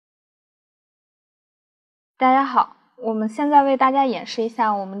大家好，我们现在为大家演示一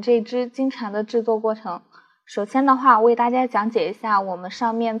下我们这支金蝉的制作过程。首先的话，为大家讲解一下我们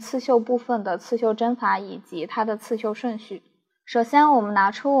上面刺绣部分的刺绣针法以及它的刺绣顺序。首先，我们拿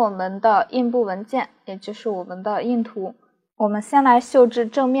出我们的印布文件，也就是我们的印图。我们先来绣制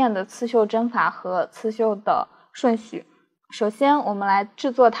正面的刺绣针法和刺绣的顺序。首先，我们来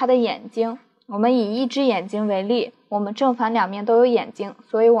制作它的眼睛。我们以一只眼睛为例，我们正反两面都有眼睛，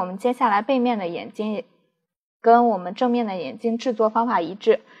所以我们接下来背面的眼睛跟我们正面的眼睛制作方法一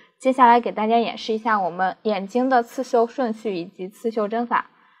致。接下来给大家演示一下我们眼睛的刺绣顺序以及刺绣针法。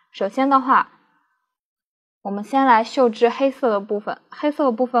首先的话，我们先来绣制黑色的部分。黑色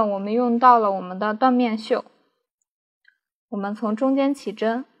的部分我们用到了我们的缎面绣。我们从中间起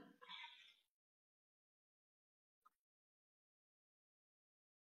针，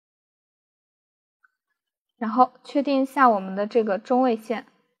然后确定一下我们的这个中位线。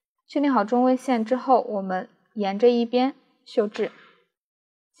确定好中位线之后，我们沿着一边绣制。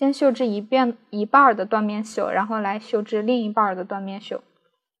先绣制一半的缎面绣，然后来绣制另一半的缎面绣。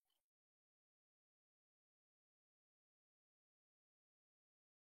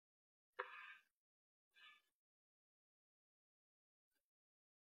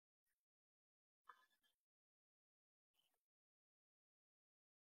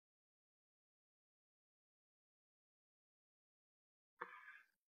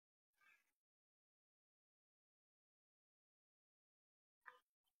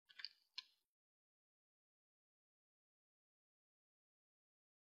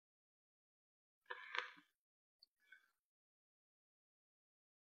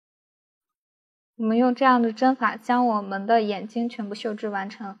我们用这样的针法将我们的眼睛全部绣制完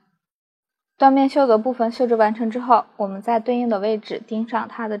成。缎面绣的部分绣制完成之后，我们在对应的位置钉上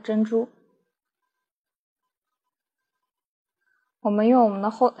它的珍珠。我们用我们的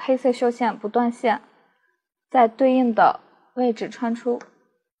黑色绣线不断线，在对应的位置穿入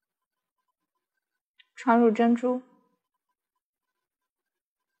珍珠。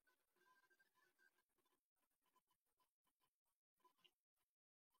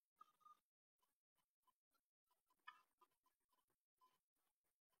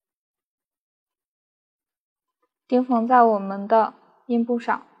钉缝在我们的印布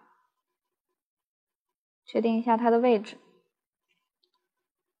上，确定一下它的位置，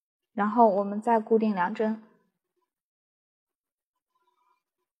然后我们再固定两针。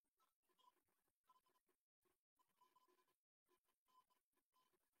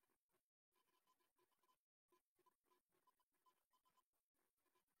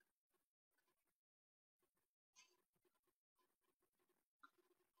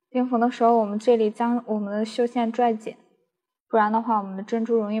钉缝的时候，我们这里将我们的绣线拽紧，不然的话我们的珍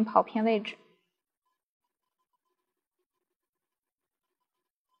珠容易跑偏位置。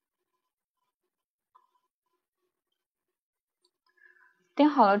钉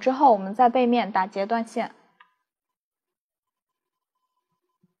好了之后，我们在背面打结断线。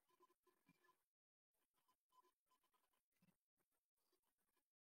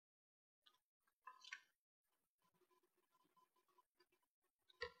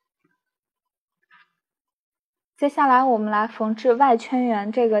接下来我们来缝制外圈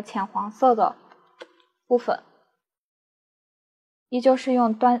圆这个浅黄色的部分，依旧是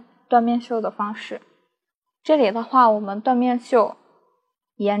用缎面绣的方式。这里的话，我们缎面绣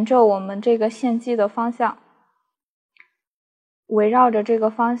沿着我们这个线基的方向，围绕着这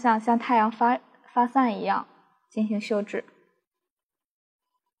个方向像太阳发散一样进行绣制。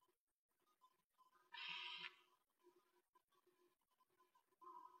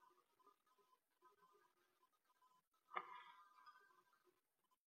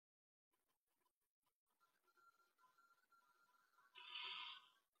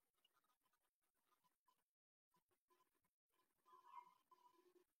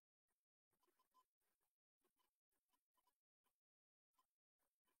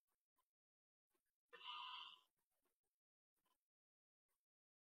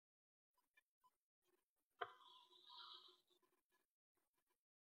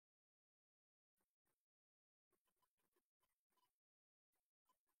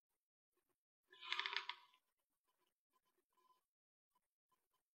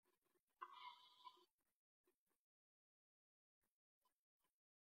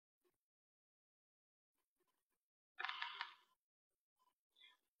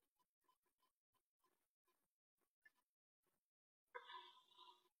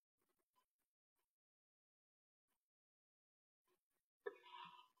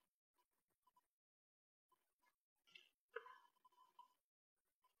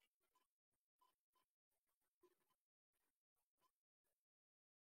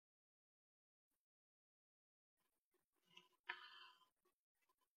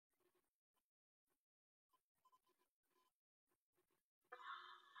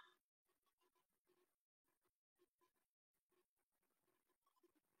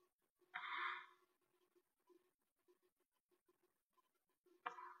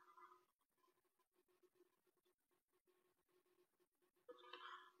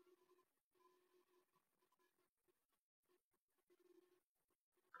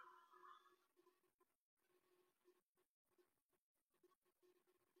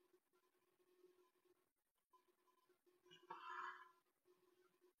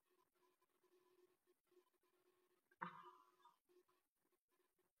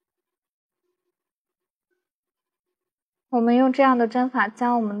我们用这样的针法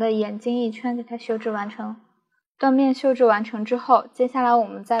将我们的眼睛一圈给它绣制完成。缎面绣制完成之后，接下来我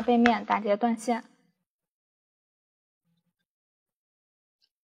们在背面打结断线。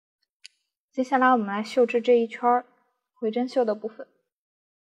接下来我们来绣制这一圈回针绣的部分。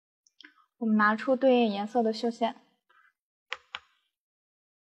我们拿出对应颜色的绣线，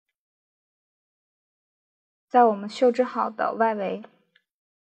在我们绣制好的外围，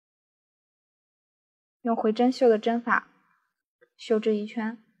用回针绣的针法绣制一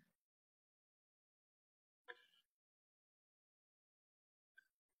圈。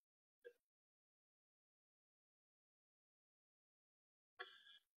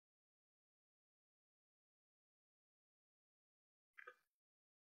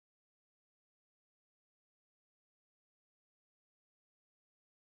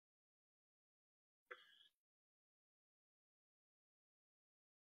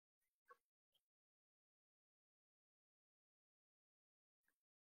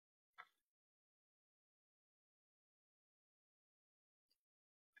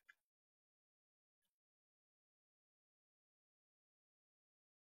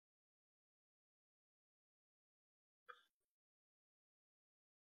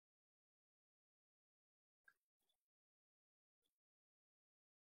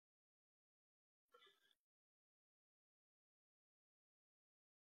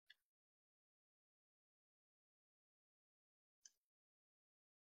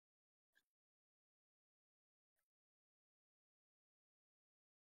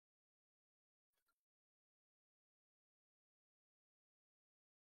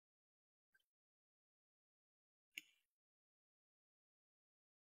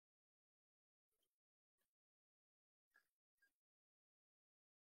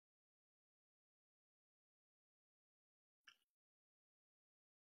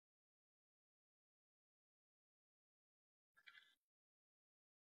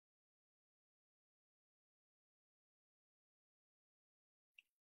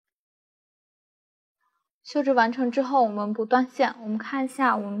绣制完成之后，我们不断线。我们看一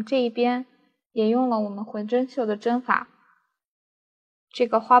下，我们这一边也用了我们回针绣的针法，这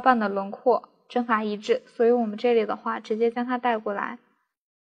个花瓣的轮廓针法一致，所以我们这里的话直接将它带过来，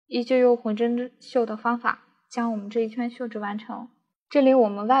依旧用回针绣的方法将我们这一圈绣制完成。这里我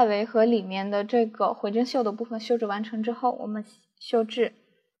们外围和里面的这个回针绣的部分绣制完成之后，我们绣制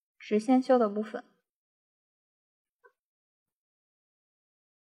直线绣的部分。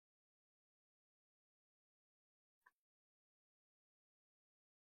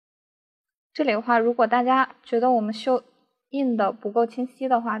这里的话，如果大家觉得我们绣印的不够清晰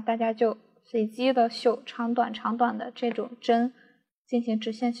的话，大家就随机的绣长短长短的这种针进行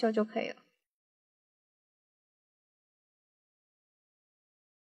直线绣就可以了。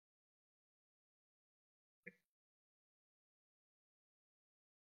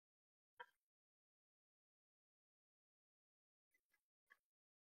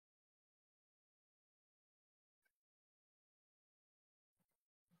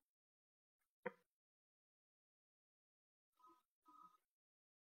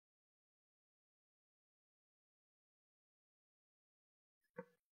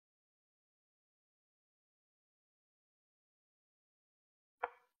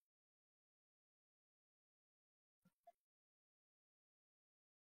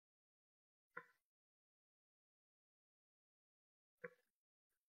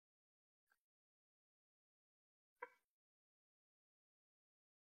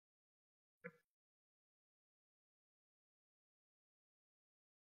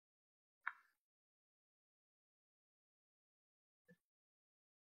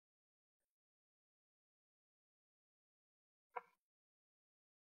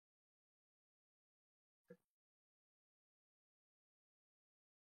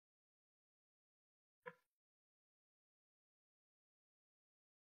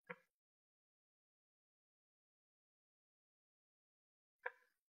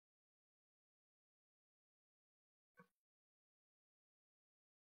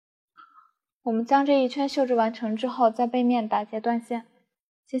我们将这一圈绣制完成之后，在背面打结断线。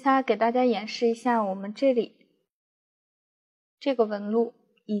接下来给大家演示一下我们这里这个纹路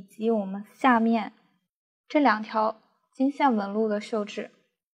以及我们下面这两条金线纹路的绣制。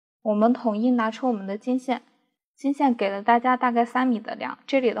我们统一拿出我们的金线，金线给了大家大概3米的量，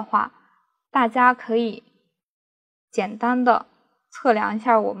这里的话大家可以简单的测量一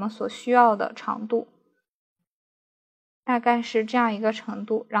下我们所需要的长度，大概是这样一个程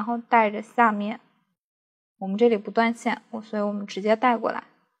度，然后带着下面我们这里不断线，所以我们直接带过来，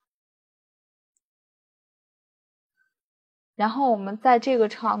然后我们在这个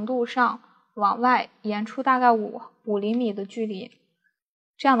长度上往外延出大概5 5厘米的距离，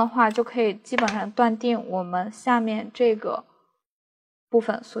这样的话就可以基本上断定我们下面这个部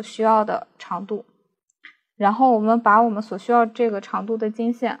分所需要的长度。然后我们把我们所需要这个长度的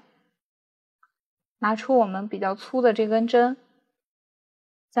经线拿出我们比较粗的这根针，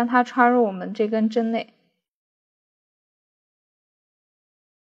将它穿入我们这根针内。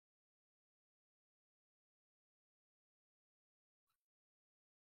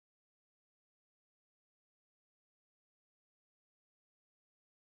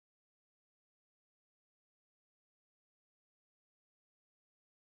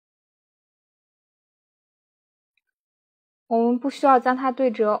我们不需要将它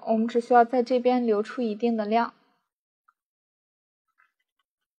对折，我们只需要在这边留出一定的量。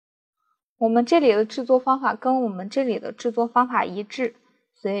我们这里的制作方法跟我们这里的制作方法一致，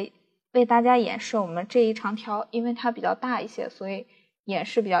所以为大家演示我们这一长条，因为它比较大一些，所以演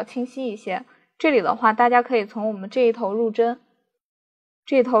示比较清晰一些。这里的话，大家可以从我们这一头入针，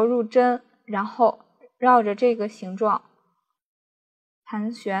然后绕着这个形状盘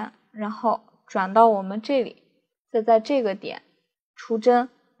旋，然后转到我们这里，再在这个点出针，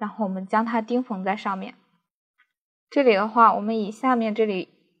然后我们将它钉缝在上面。这里的话，我们以下面这里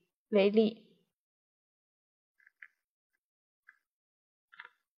为例，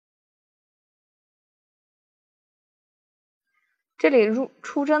这里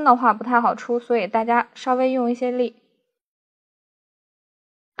出针的话不太好出，所以大家稍微用一些力。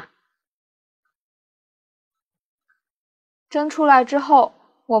针出来之后，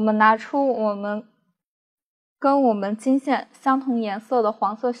我们拿出我们跟我们经线相同颜色的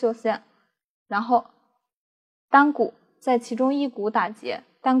黄色绣线，然后单股在其中一股打结，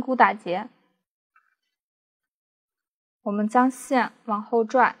单股打结。我们将线往后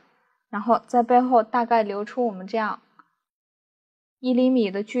拽，然后在背后大概留出我们这样1厘米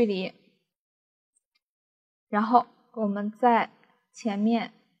的距离，然后我们在前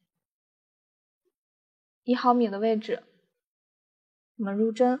面1毫米的位置，我们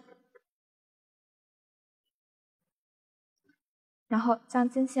入针，然后将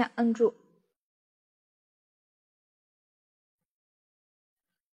经线摁住，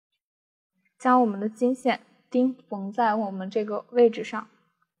将我们的经线钉缝在我们这个位置上。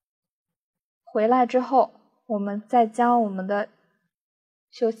回来之后，我们再将我们的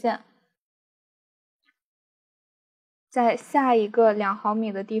绣线在下一个2毫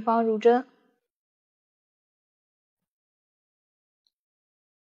米的地方入针，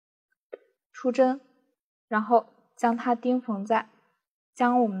出针，然后将它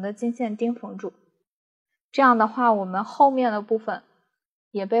将我们的经线钉缝住。这样的话，我们后面的部分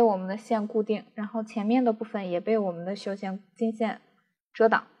也被我们的线固定，然后前面的部分也被我们的经线遮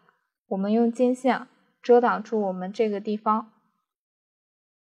挡。我们用经线遮挡住我们这个地方，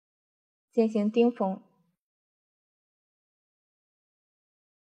进行钉缝。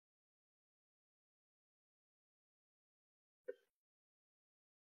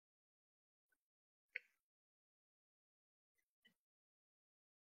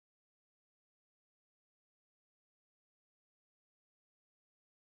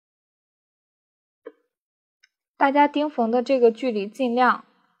大家钉缝的这个距离尽量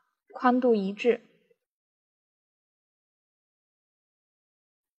宽度一致。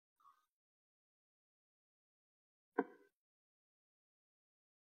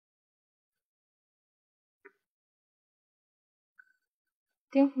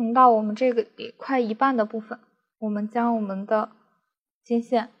钉缝到我们这个里快一半的部分，我们将我们的经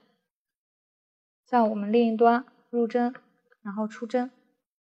线在我们另一端入针，然后出针。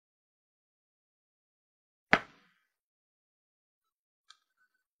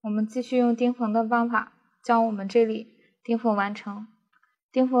我们继续用钉缝的方法将我们这里钉缝完成。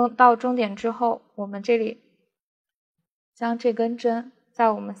钉缝到终点之后，我们这里将这根针在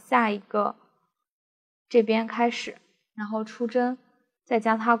我们下一个这边开始，然后出针，再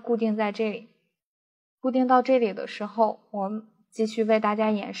将它固定在这里。固定到这里的时候，我们继续为大家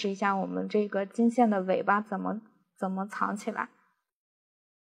演示一下我们这个经线的尾巴怎么藏起来。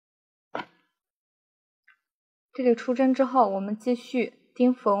这里出针之后，我们继续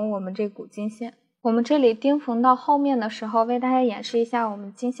钉缝我们这股经线。我们这里钉缝到后面的时候，为大家演示一下我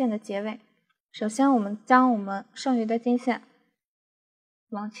们经线的结尾。首先我们将我们剩余的经线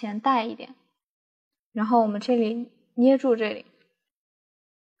往前带一点，然后我们这里捏住这里，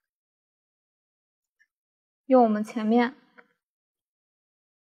用我们前面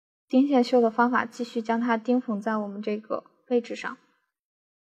钉线绣的方法继续将它钉缝在我们这个位置上。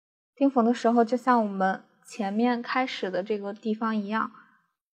钉缝的时候就像我们前面开始的这个地方一样，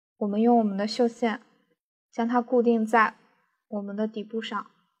我们用我们的绣线将它固定在我们的底部上。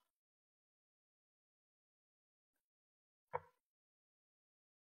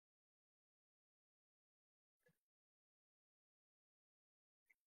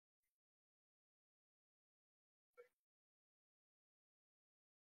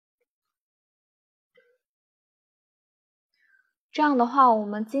这样的话，我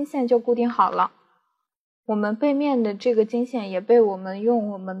们经线就固定好了。我们背面的这个经线也被我们用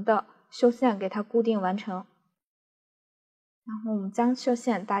我们的绣线给它固定完成。然后我们将绣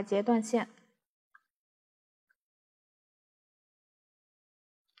线打结断线，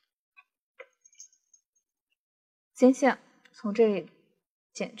经线从这里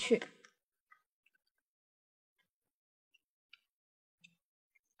剪去。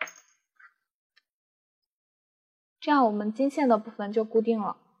这样我们经线的部分就固定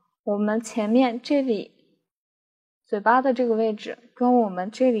了。我们前面这里嘴巴的这个位置跟我们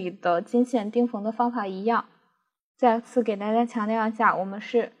这里的经线钉缝的方法一样。再次给大家强调一下，我们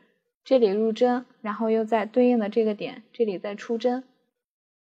是这里入针，然后又在对应的这个点这里再出针，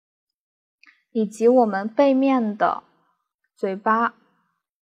以及我们背面的嘴巴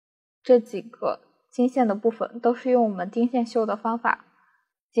这几个经线的部分都是用我们钉线绣的方法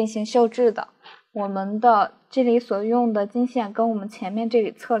进行绣制的。我们的这里所用的经线跟我们前面这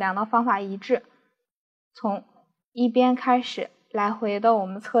里测量的方法一致，从一边开始来回的我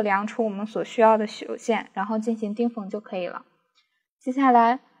们测量出我们所需要的绣线，然后进行钉缝就可以了。接下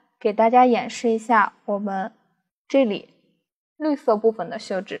来给大家演示一下我们这里绿色部分的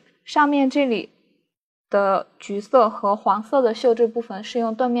绣制。上面这里的橘色和黄色的绣制部分是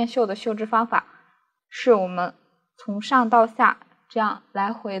用缎面绣的绣制方法，是我们从上到下这样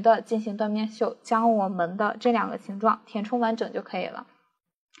来回的进行缎面绣，将我们的这两个形状填充完整就可以了。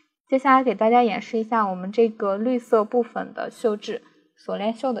接下来给大家演示一下我们这个绿色部分的绣制，锁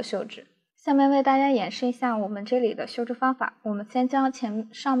链绣的绣制。下面为大家演示一下我们这里的绣制方法。我们先将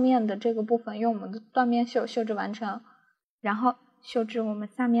上面的这个部分用我们的缎面绣绣制完成，然后绣制我们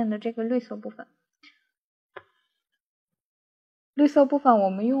下面的这个绿色部分。绿色部分我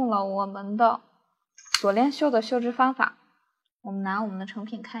们用了我们的锁链绣的绣制方法。我们拿我们的成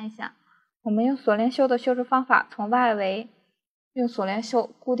品看一下，我们用锁链绣的绣制方法，从外围用锁链绣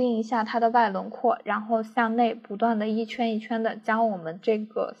固定一下它的外轮廓，然后向内不断的一圈一圈的将我们这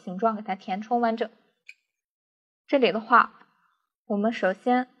个形状给它填充完整。这里的话，我们首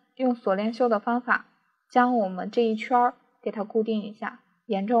先用锁链绣的方法将我们这一圈给它固定一下，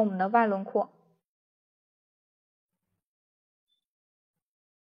沿着我们的外轮廓。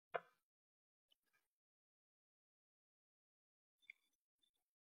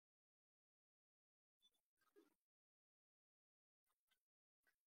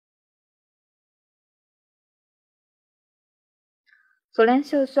锁链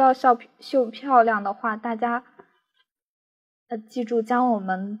绣需要绣漂亮的话，大家记住将我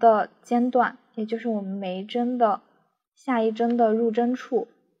们的尖段，也就是我们每一针的下一针的入针处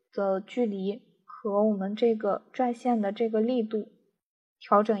的距离和我们这个拽线的这个力度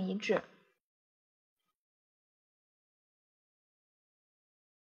调整一致。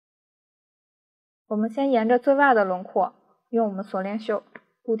我们先沿着最外的轮廓用我们锁链绣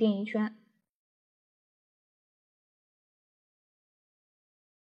固定一圈。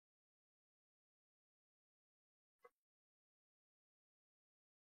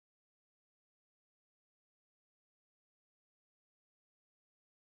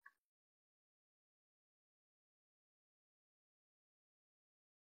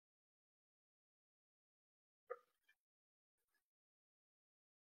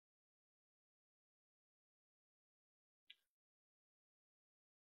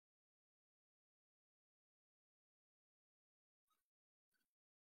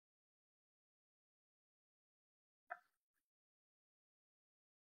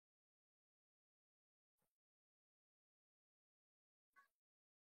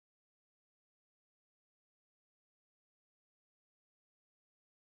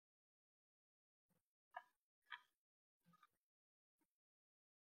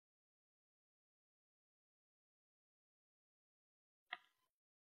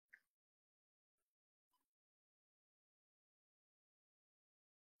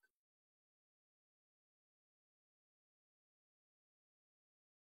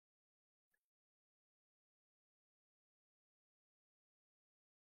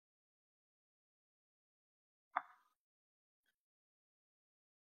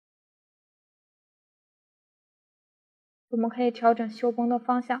我们可以调整绣绷的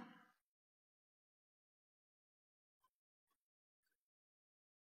方向。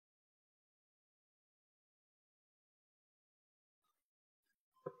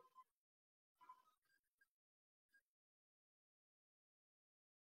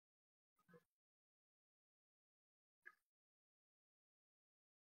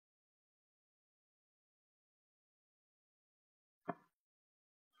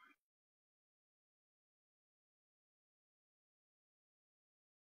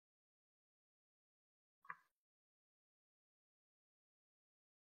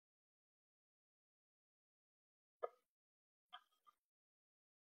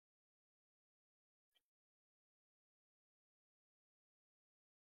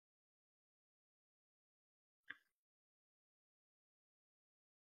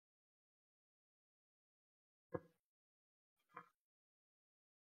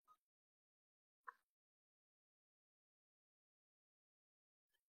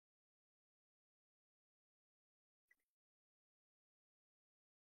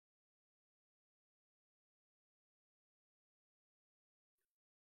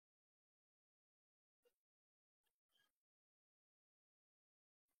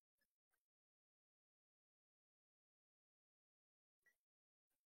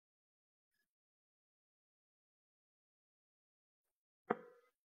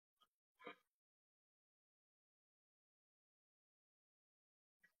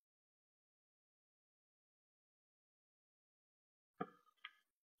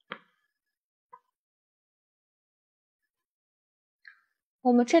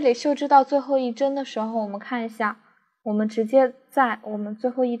我们这里绣制到最后一针的时候，我们看一下，我们直接在我们最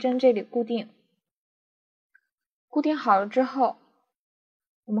后一针这里固定好了之后，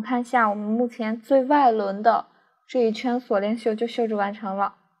我们看一下我们目前最外轮的这一圈锁链绣就绣制完成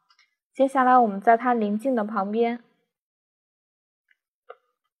了。接下来我们在它临近的旁边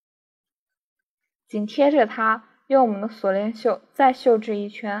紧贴着它，用我们的锁链绣再绣制一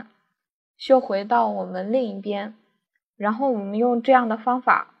圈，绣回到我们另一边，然后我们用这样的方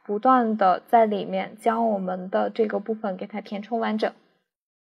法不断的在里面将我们的这个部分给它填充完整。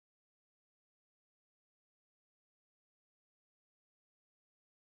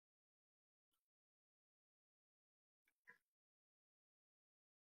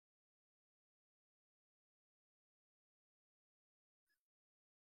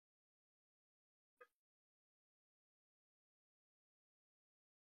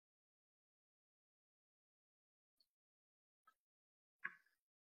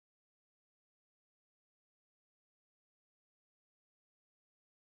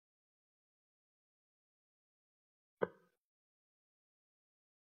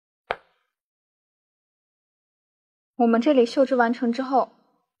我们这里绣制完成之后，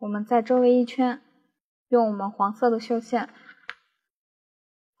我们在周围一圈，用我们黄色的绣线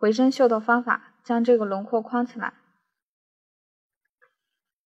回针绣的方法将这个轮廓框起来。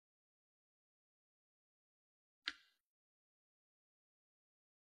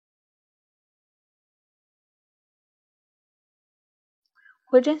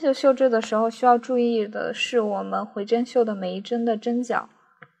回针绣绣制的时候需要注意的是，我们回针绣的每一针的针脚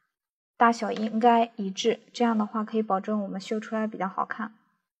大小应该一致，这样的话可以保证我们绣出来比较好看。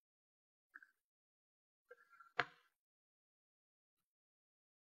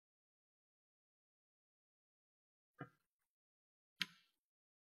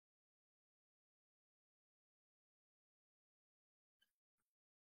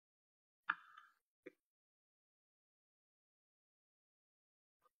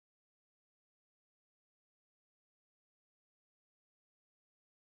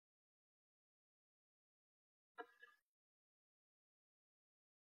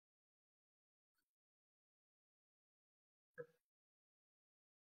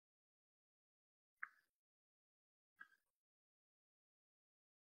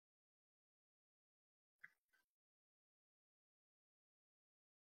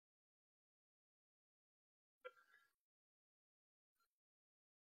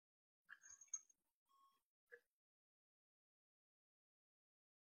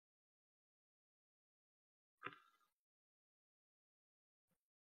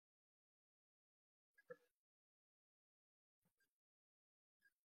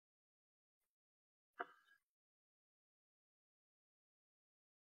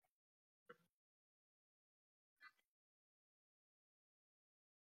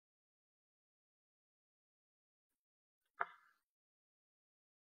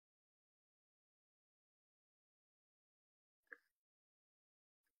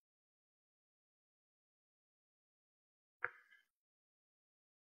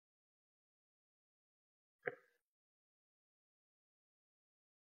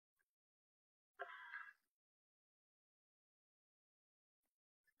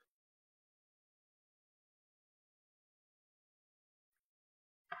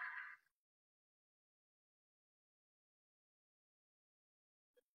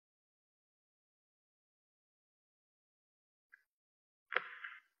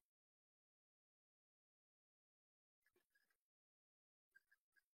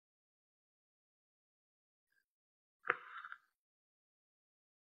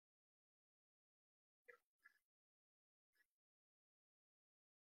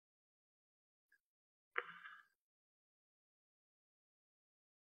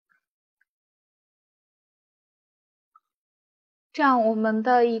这样我们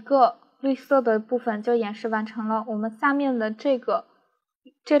的一个绿色的部分就演示完成了。我们下面的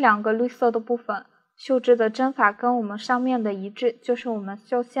这两个绿色的部分绣制的针法跟我们上面的一致，就是我们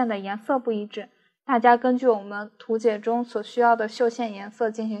绣线的颜色不一致，大家根据我们图解中所需要的绣线颜色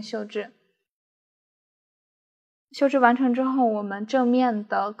进行绣制。绣制完成之后，我们正面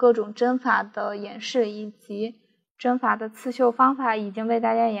的各种针法的演示以及针法的刺绣方法已经为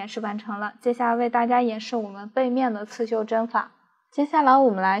大家演示完成了。接下来为大家演示我们背面的刺绣针法。接下来我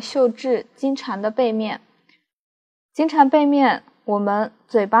们来绣制金蝉的背面。金蝉背面，我们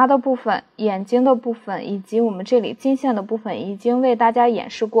嘴巴的部分、眼睛的部分以及我们这里金线的部分已经为大家演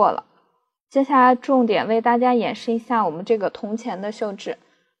示过了。接下来重点为大家演示一下我们这个铜钱的绣制。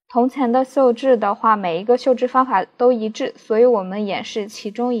铜钱的绣制的话，每一个绣制方法都一致，所以我们演示其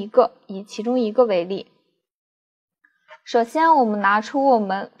中一个，以其中一个为例。首先我们拿出我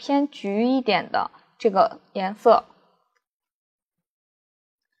们偏橘一点的这个颜色，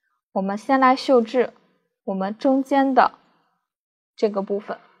我们先来绣制我们中间的这个部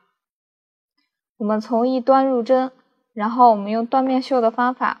分。我们从一端入针，然后我们用缎面绣的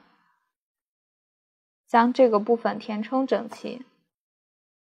方法将这个部分填充整齐。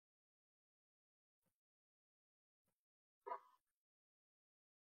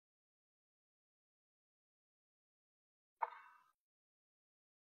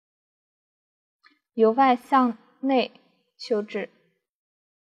由外向内绣制，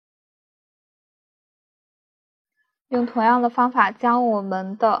用同样的方法将我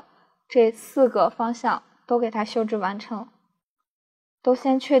们的这4个方向都给它绣制完成。都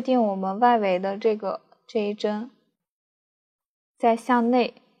先确定我们外围的这一针，再向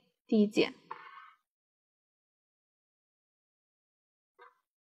内递减。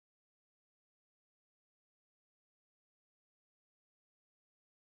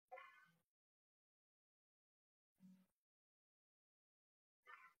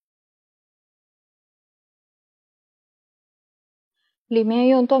里面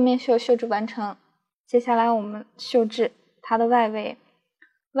用缎面绣绣制完成，接下来我们绣制它的外围。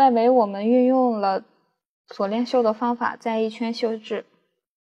外围我们运用了锁链绣的方法，在一圈绣制。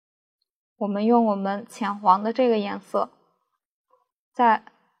我们用我们浅黄的这个颜色，在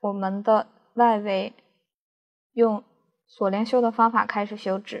我们的外围用锁链绣的方法开始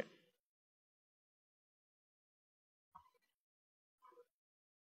绣制。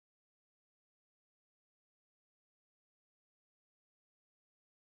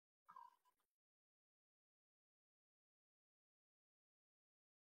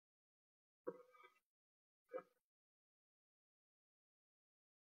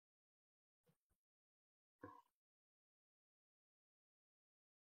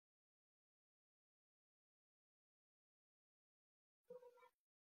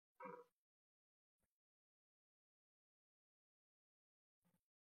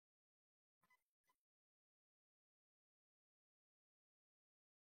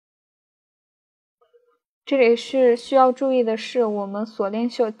这里是需要注意的是，我们锁链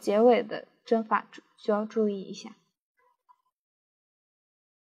绣结尾的针法需要注意一下。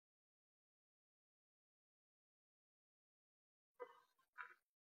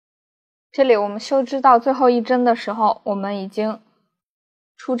这里我们绣制到最后一针的时候，我们已经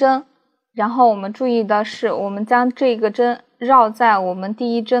出针，然后我们注意的是，我们将这个针绕在我们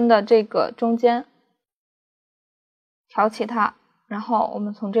第一针的这个中间，挑起它，然后我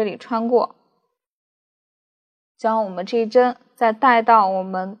们从这里穿过，将我们这一针再带到我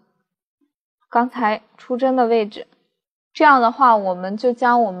们刚才出针的位置。这样的话，我们就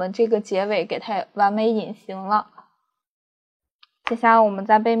将我们这个结尾给它完美隐形了。接下来我们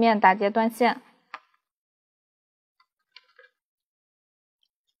在背面打结断线。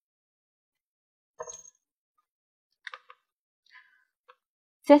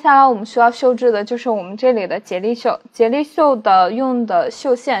接下来我们需要绣制的就是我们这里的结力绣。结力绣的用的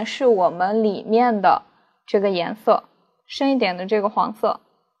绣线是我们里面的这个颜色，深一点的这个黄色。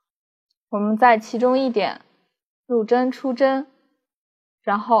我们在其中一点入针出针，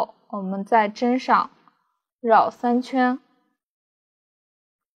然后我们在针上绕3圈，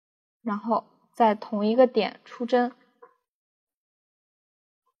然后在同一个点出针。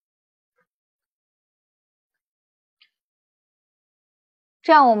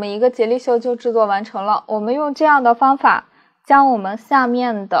这样我们一个结力绣就制作完成了。我们用这样的方法将我们下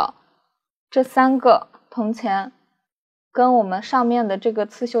面的这3个铜钱跟我们上面的这个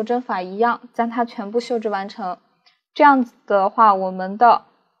刺绣针法一样，将它全部绣制完成。这样子的话，我们的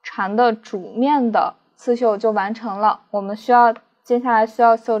蝉的主面的刺绣就完成了。我们接下来需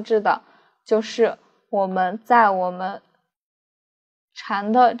要绣制的就是我们在我们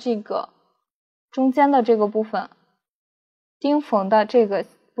蝉的这个中间的这个部分，钉缝的这个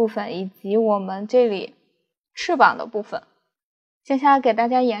部分，以及我们这里翅膀的部分。接下来给大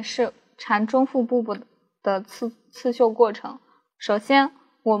家演示蝉中腹部的刺绣过程。首先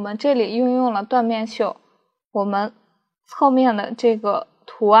我们这里运用了缎面绣，我们侧面的这个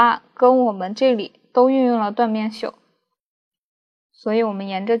图案跟我们这里都运用了缎面绣，所以我们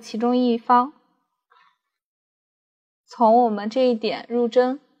沿着其中一方，从我们这一点入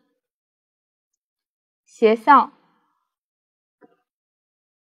针，斜向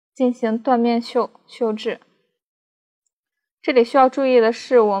进行缎面绣制。这里需要注意的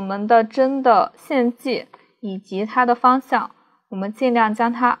是，我们的针的线迹以及它的方向，我们尽量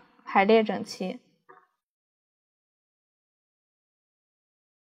将它排列整齐。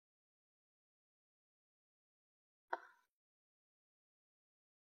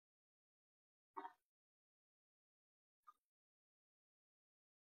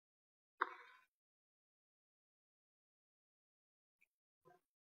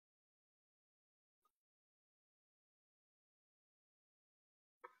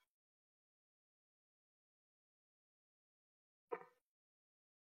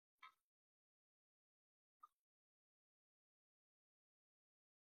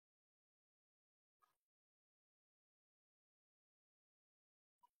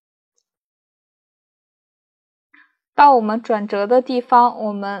到我们转折的地方，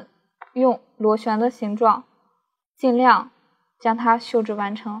我们用螺旋的形状，尽量将它绣制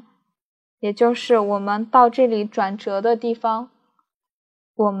完成。也就是我们到这里转折的地方，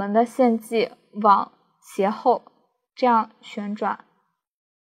我们的线迹往斜后这样旋转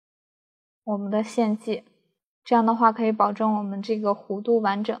我们的线迹，这样的话可以保证我们这个弧度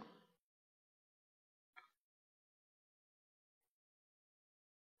完整。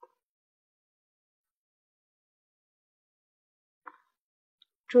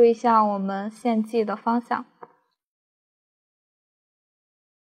注意一下我们线迹的方向。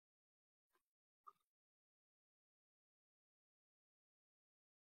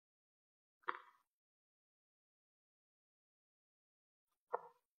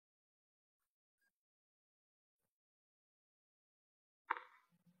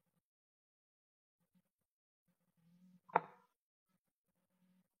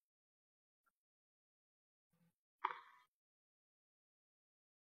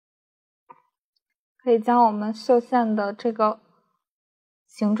可以将我们绣线的这个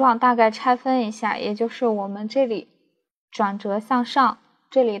形状大概拆分一下，也就是我们这里转折向上，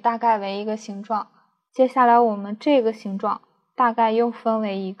这里大概为一个形状，接下来我们这个形状大概又分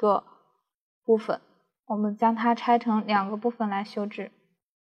为一个部分，我们将它拆成2个部分来绣制。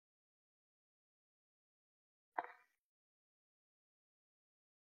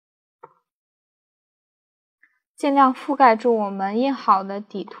尽量覆盖住我们印好的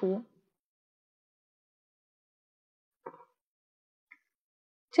底图。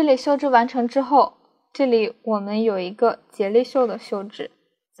这里绣制完成之后，这里我们有一个结力绣的绣制，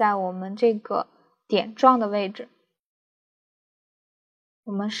在我们这个点状的位置，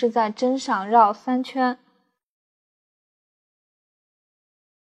我们是在针上绕3圈。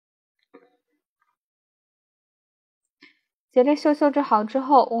结力绣制好之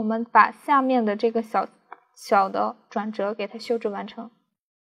后，我们把下面的这个小的转折给它绣制完成。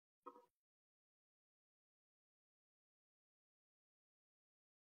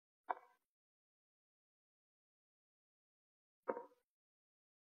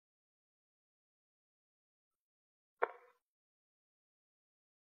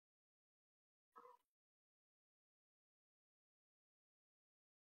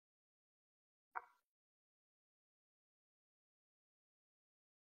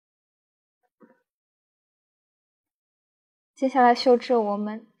接下来绣制我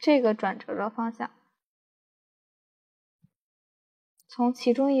们这个转折的方向，从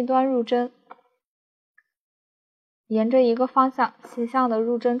其中一端入针，沿着一个方向斜向的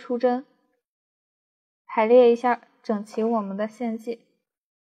入针出针，排列一下整齐我们的线迹。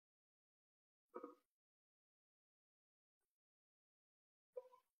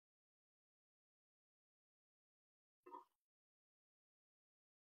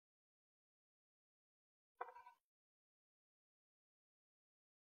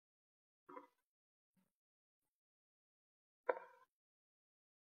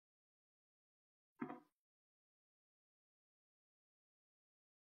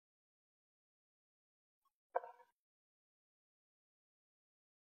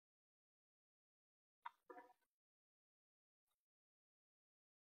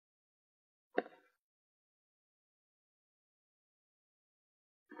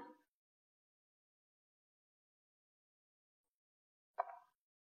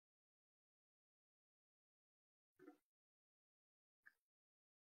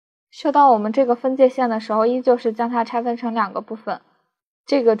绣到我们这个分界线的时候，依旧是将它拆分成2个部分，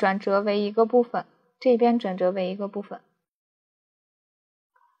这个转折为一个部分，这边转折为一个部分。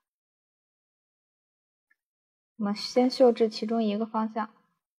我们先绣制其中一个方向。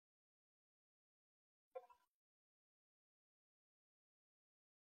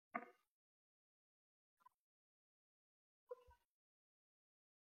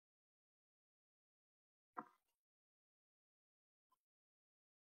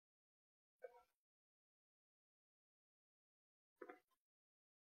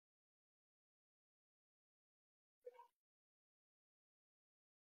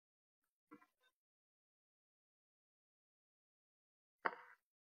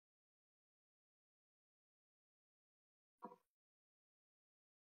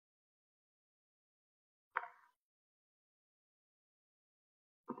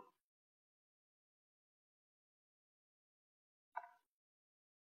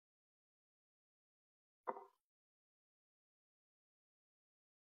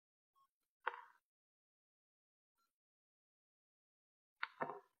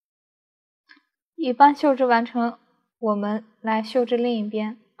一半绣制完成，我们来绣制另一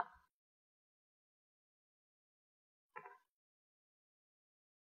边。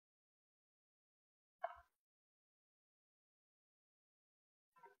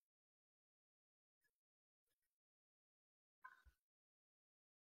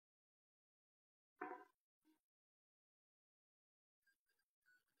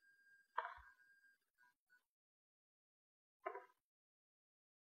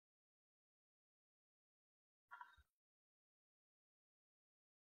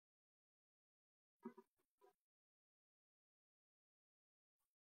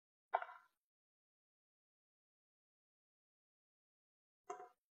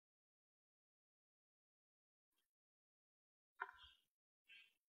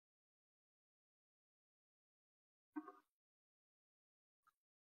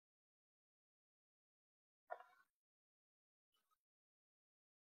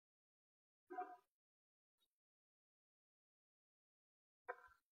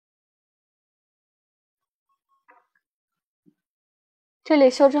这里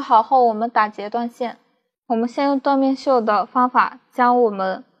绣制好后，我们打结断线。我们先用缎面绣的方法，将我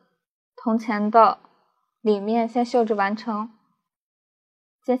们铜钱的里面先绣制完成。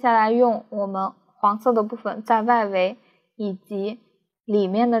接下来用我们黄色的部分在外围以及里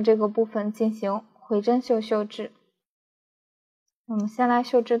面的这个部分进行回针绣绣制。我们先来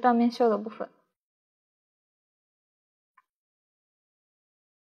绣制缎面绣的部分。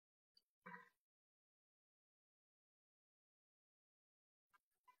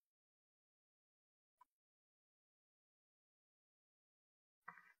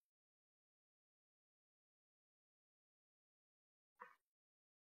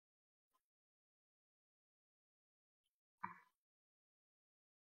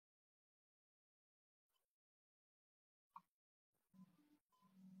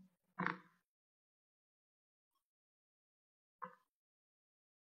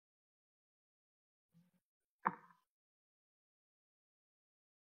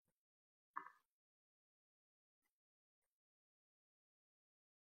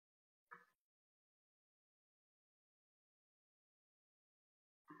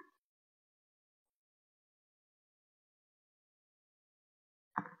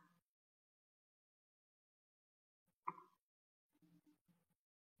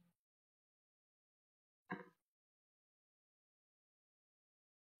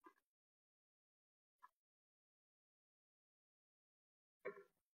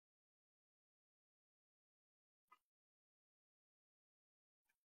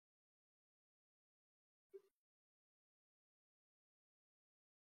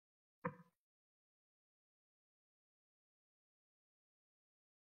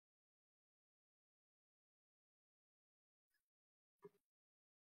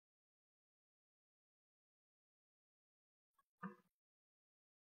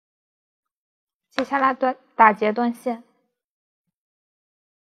接下来打结断线。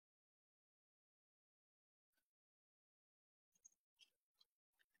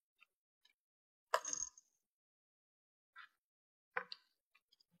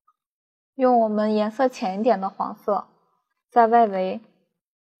用我们颜色浅一点的黄色，在外围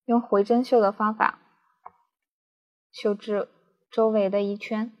用回针绣的方法绣制周围的一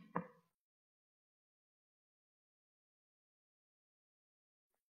圈。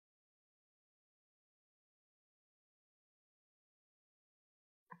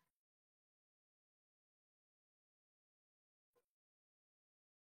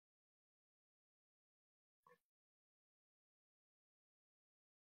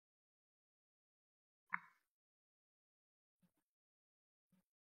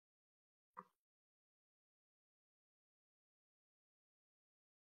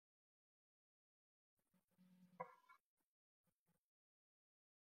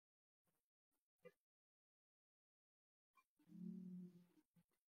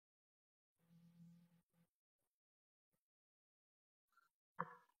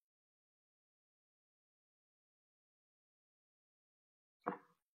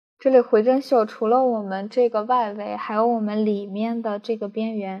这里回针绣除了我们这个外围，还有我们里面的这个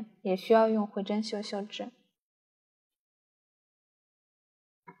边缘，也需要用回针绣绣制。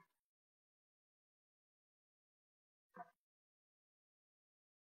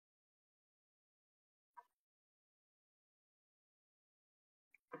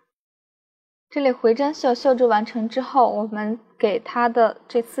这里回针绣绣制完成之后，我们给它的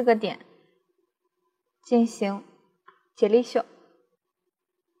这4个点进行接力绣。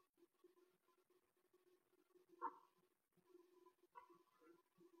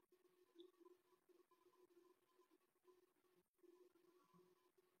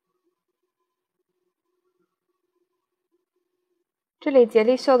这里接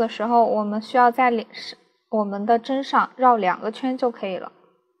力绣的时候，我们需要在我们的针上绕2个圈就可以了。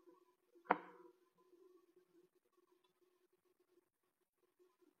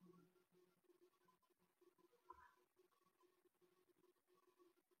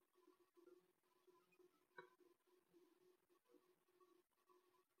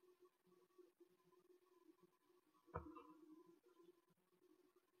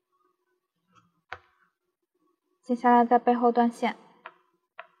接下来在背后断线。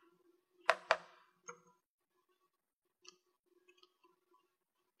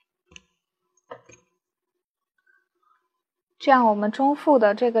这样我们中腹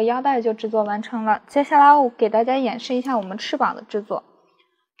的这个腰带就制作完成了。接下来我给大家演示一下我们翅膀的制作。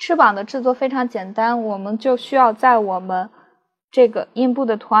翅膀的制作非常简单，我们就需要在我们这个阴部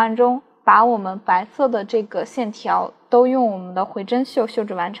的图案中，把我们白色的这个线条都用我们的回针绣绣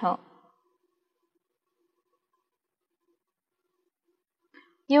制完成。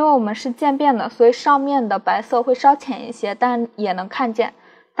因为我们是渐变的，所以上面的白色会稍浅一些，但也能看见。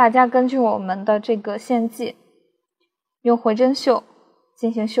大家根据我们的这个线迹，用回针绣进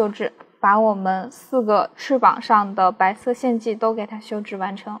行绣制，把我们4个翅膀上的白色线迹都给它绣制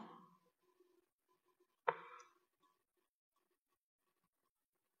完成。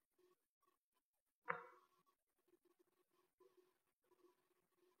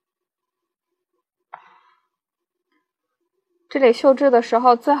这里绣制的时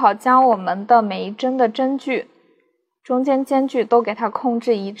候，最好将我们的每一针的针距、中间间距都给它控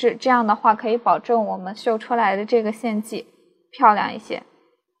制一致，这样的话可以保证我们绣出来的这个线迹漂亮一些。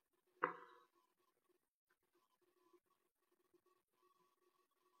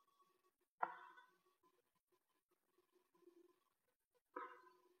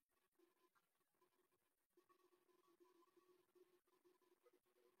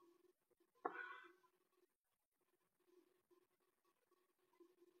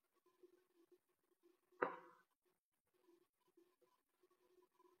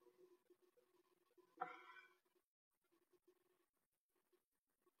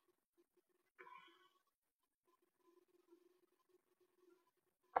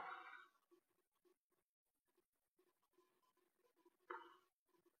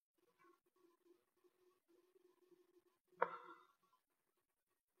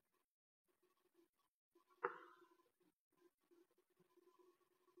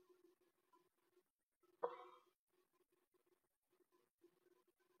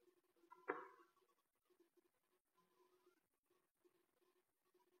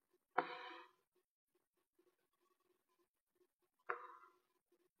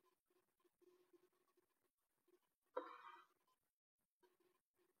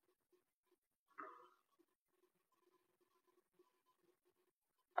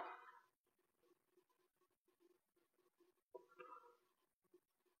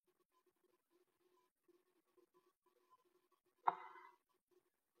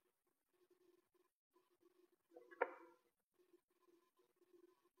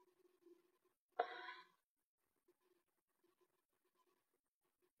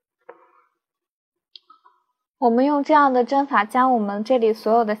我们用这样的针法将我们这里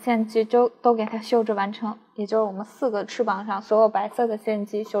所有的线迹都给它绣制完成，也就是我们4个翅膀上所有白色的线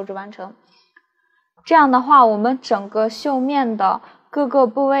迹绣制完成。这样的话，我们整个绣面的各个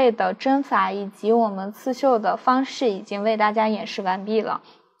部位的针法以及我们刺绣的方式已经为大家演示完毕了。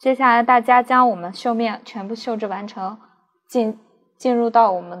接下来大家将我们绣面全部绣制完成，进入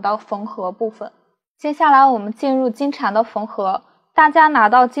到我们的缝合部分。接下来我们进入金蝉的缝合。大家拿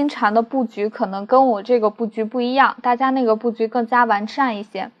到金蝉的布局可能跟我这个布局不一样，大家那个布局更加完善一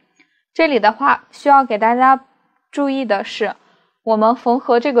些。这里的话需要给大家注意的是，我们缝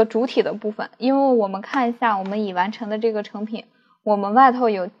合这个主体的部分，因为我们看一下我们已完成的这个成品，我们外头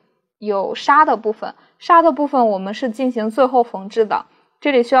有纱的部分，纱的部分我们是进行最后缝制的。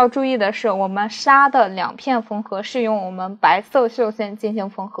这里需要注意的是，我们纱的2片缝合是用我们白色绣线进行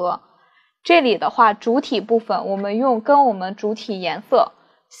缝合。这里的话，主体部分我们用跟我们主体颜色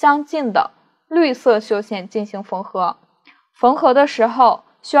相近的绿色绣线进行缝合。缝合的时候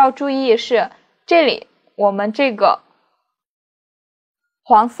需要注意是，这里我们这个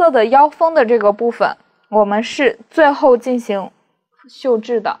黄色的腰封的这个部分，我们是最后进行绣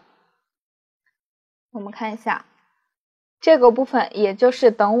制的。我们看一下这个部分，也就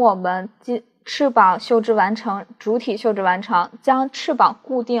是等我们翅膀绣制完成，主体绣制完成，将翅膀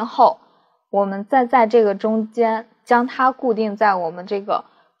固定后，我们再在这个中间将它固定在我们这个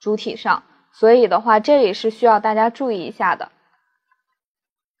主体上，所以的话这里是需要大家注意一下的。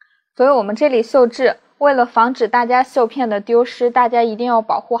所以我们这里绣制，为了防止大家绣片的丢失，大家一定要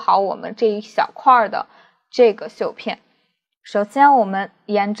保护好我们这一小块的这个绣片。首先我们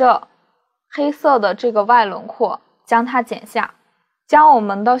沿着黑色的这个外轮廓将它剪下，将我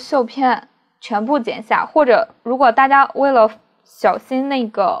们的绣片全部剪下，或者如果大家为了小心那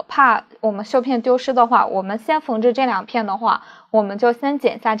个怕我们绣片丢失的话，我们先缝制这2片的话，我们就先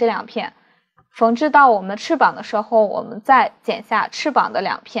剪下这2片，缝制到我们翅膀的时候，我们再剪下翅膀的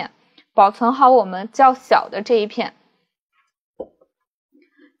2片，保存好我们较小的这一片。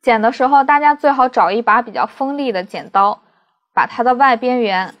剪的时候大家最好找一把比较锋利的剪刀，把它的外边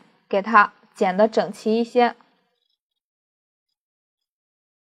缘给它剪得整齐一些。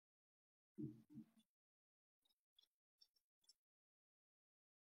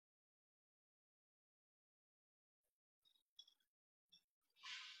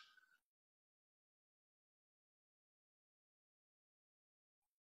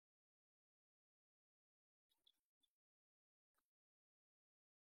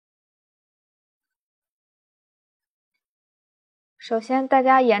首先，大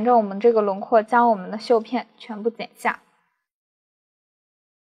家沿着我们这个轮廓将我们的绣片全部剪下。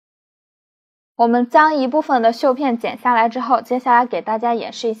我们将一部分的绣片剪下来之后，接下来给大家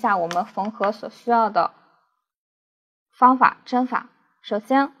演示一下我们缝合所需要的方法针法。首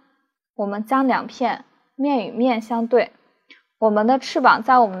先，我们将两片面与面相对，我们的翅膀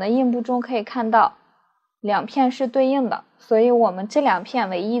在我们的印部中可以看到两片是对应的，所以我们这两片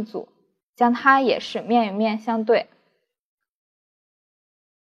为一组，将它也是面与面相对。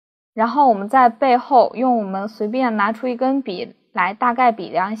然后我们在背后用我们随便拿出一根笔来大概比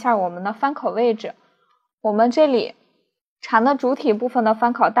量一下我们的翻口位置。我们这里长的主体部分的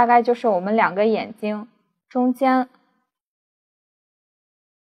翻口大概就是我们两个眼睛中间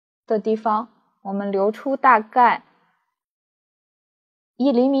的地方，我们留出大概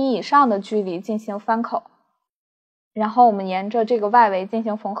1厘米以上的距离进行翻口，然后我们沿着这个外围进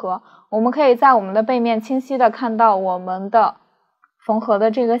行缝合。我们可以在我们的背面清晰的看到我们的缝合的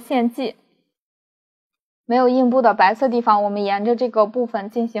这个线迹，没有印部的白色地方，我们沿着这个部分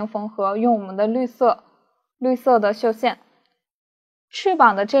进行缝合，用我们的绿色的绣线。翅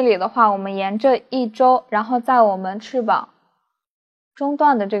膀的这里的话，我们沿着一周，然后在我们翅膀中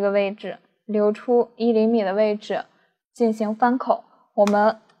段的这个位置留出1厘米的位置进行翻口，我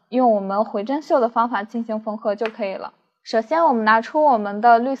们用我们回针绣的方法进行缝合就可以了。首先我们拿出我们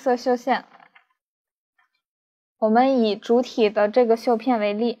的绿色绣线，我们以主体的这个绣片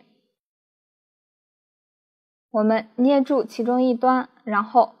为例，我们捏住其中一端，然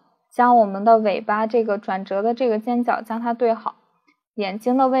后将我们的尾巴这个转折的这个尖角将它对好，眼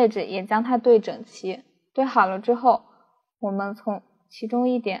睛的位置也将它对整齐。对好了之后，我们从其中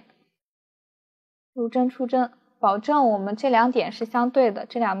一点入针出针，保证我们这两点是相对的，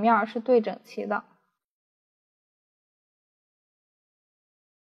这两面是对整齐的。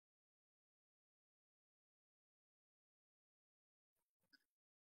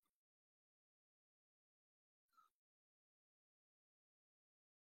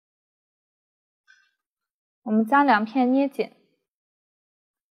我们将两片捏紧，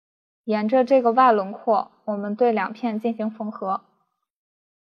沿着这个外轮廓，我们对两片进行缝合。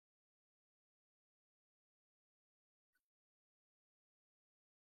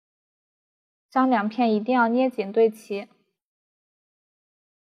将两片一定要捏紧对齐。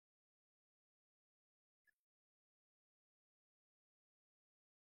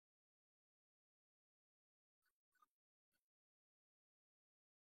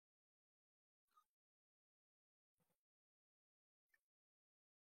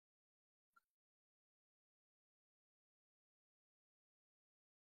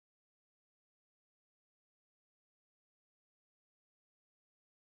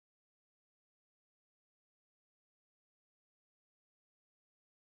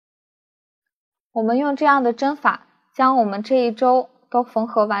我们用这样的针法将我们这一周都缝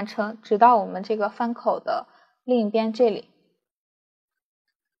合完成，直到我们这个翻口的另一边这里。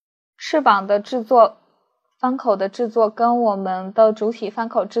翅膀的制作、翻口的制作跟我们的主体翻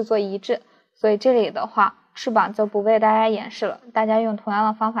口制作一致，所以这里的话翅膀就不为大家演示了，大家用同样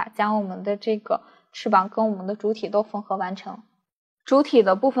的方法将我们的这个翅膀跟我们的主体都缝合完成。主体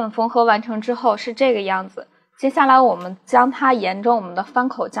的部分缝合完成之后是这个样子，接下来我们将它沿着我们的翻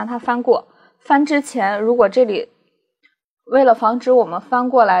口将它翻过。翻之前，如果这里为了防止我们翻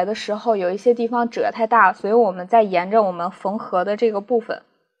过来的时候有一些地方褶太大，所以我们再沿着我们缝合的这个部分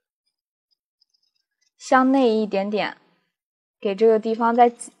向内一点点，给这个地方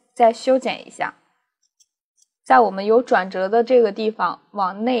再修剪一下，在我们有转折的这个地方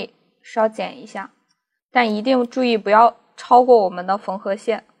往内稍剪一下，但一定注意不要超过我们的缝合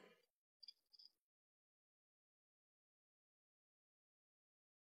线。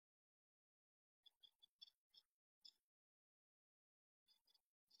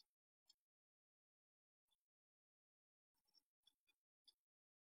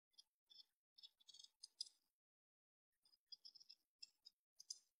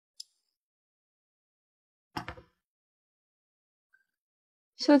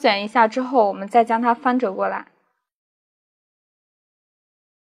修剪一下之后，我们再将它翻折过来。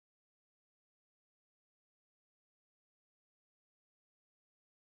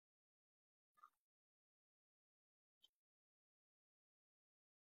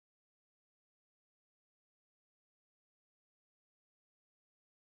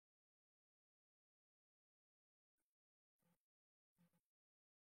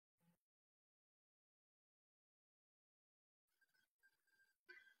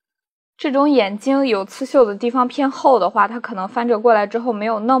这种眼睛有刺绣的地方偏厚的话，它可能翻折过来之后没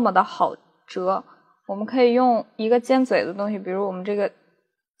有那么的好折。我们可以用一个尖嘴的东西，比如我们这个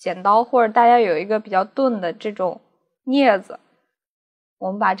剪刀，或者大家有一个比较钝的这种镊子，我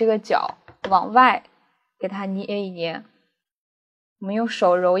们把这个角往外给它捏一捏，我们用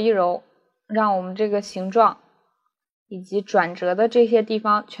手揉一揉，让我们这个形状以及转折的这些地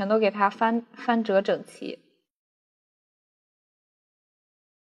方全都给它翻折整齐。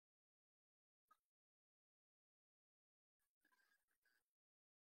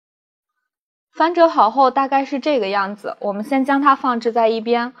翻折好后大概是这个样子，我们先将它放置在一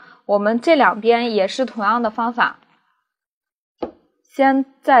边。我们这两边也是同样的方法，先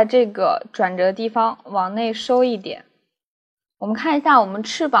在这个转折地方往内收一点。我们看一下我们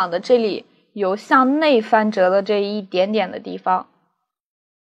翅膀的这里有向内翻折的这一点点的地方，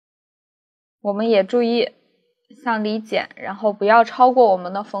我们也注意向里剪，然后不要超过我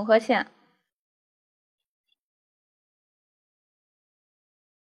们的缝合线。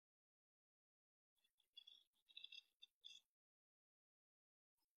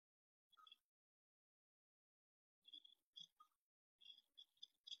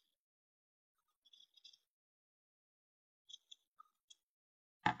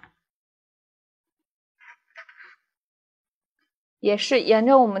也是沿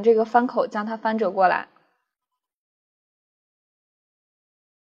着我们这个翻口将它翻折过来。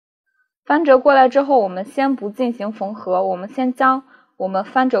翻折过来之后，我们先不进行缝合，我们先将我们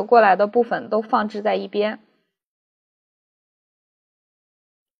翻折过来的部分都放置在一边。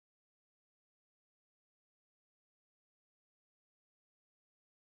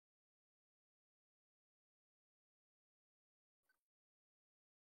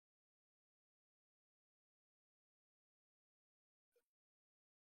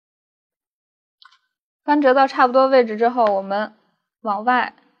翻折到差不多位置之后，我们往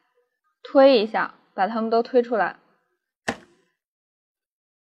外推一下，把它们都推出来。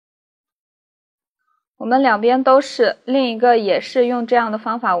我们两边都是，另一个也是用这样的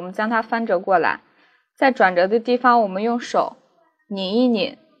方法，我们将它翻折过来，在转折的地方我们用手拧一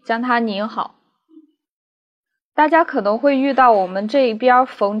拧，将它拧好。大家可能会遇到我们这一边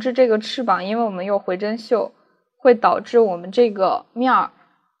缝制这个翅膀，因为我们有回针绣，会导致我们这个面儿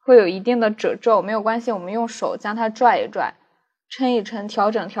会有一定的褶皱，没有关系，我们用手将它拽一拽，抻一抻，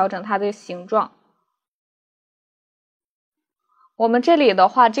调整调整它的形状。我们这里的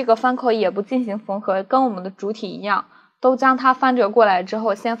话，这个翻口也不进行缝合，跟我们的主体一样，都将它翻折过来之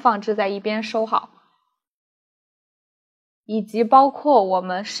后先放置在一边收好，以及包括我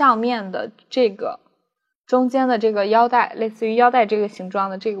们上面的这个中间的这个腰带，类似于腰带这个形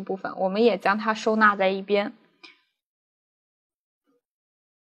状的这个部分，我们也将它收纳在一边。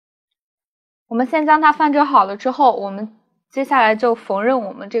我们先将它翻折好了之后，我们接下来就缝纫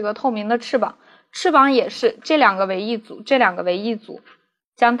我们这个透明的翅膀。翅膀也是这两个为一组，这两个为一组，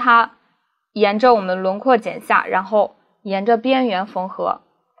将它沿着我们轮廓剪下，然后沿着边缘缝合。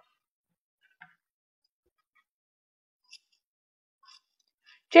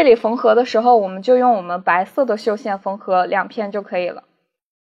这里缝合的时候，我们就用我们白色的绣线缝合两片就可以了。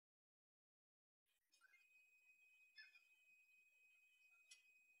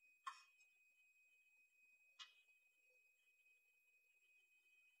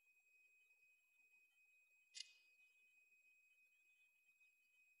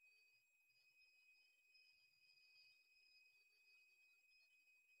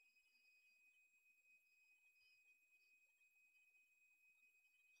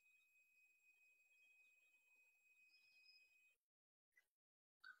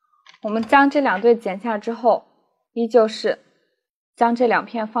我们将这两对剪下之后，依旧是将这两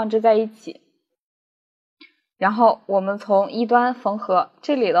片放置在一起，然后我们从一端缝合。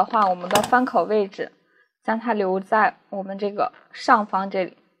这里的话，我们的翻口位置将它留在我们这个上方这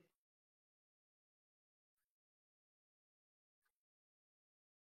里，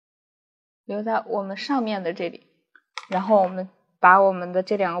留在我们上面的这里，然后我们把我们的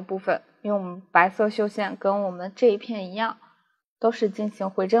这两个部分用我们白色绣线跟我们这一片一样，都是进行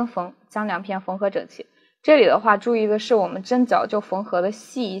回针缝，将两片缝合整齐。这里的话，注意的是我们针脚就缝合的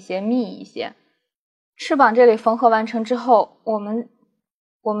细一些、密一些。翅膀这里缝合完成之后，我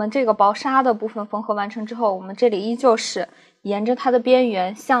们这个薄纱的部分缝合完成之后，我们这里依旧是沿着它的边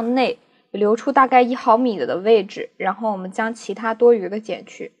缘向内留出大概1毫米的位置，然后我们将其他多余的剪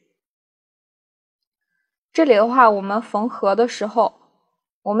去。这里的话，我们缝合的时候，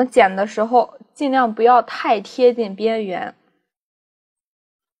我们剪的时候尽量不要太贴近边缘。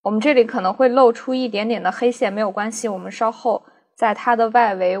我们这里可能会露出一点点的黑线，没有关系，我们稍后在它的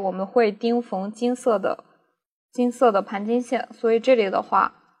外围我们会钉缝金色的盘金线，所以这里的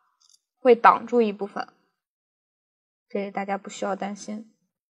话会挡住一部分，这里大家不需要担心。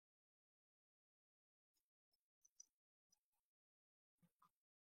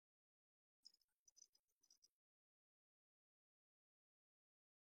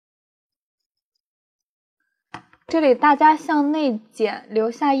这里大家向内剪，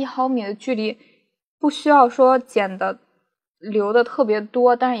留下1毫米的距离，不需要说剪的留的特别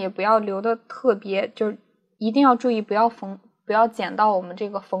多，但是也不要留的特别，就是一定要注意不要剪到我们这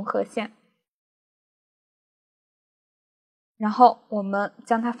个缝合线。然后我们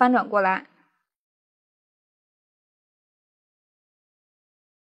将它翻转过来，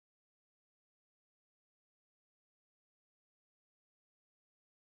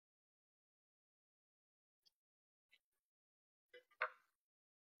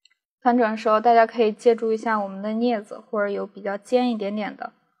翻转的时候大家可以借助一下我们的镊子，或者有比较尖一点点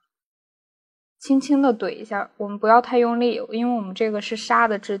的，轻轻的怼一下，我们不要太用力，因为我们这个是纱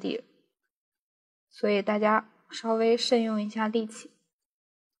的质地，所以大家稍微慎用一下力气。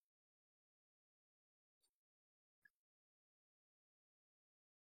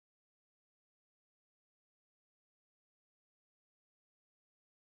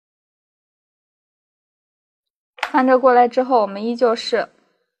翻着过来之后，我们依旧是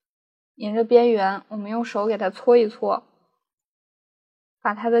沿着边缘，我们用手给它搓一搓，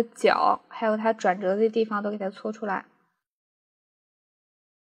把它的角还有它转折的地方都给它搓出来。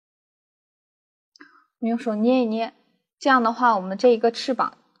我们用手捏一捏，这样的话我们这一个翅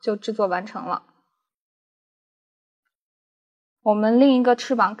膀就制作完成了。我们另一个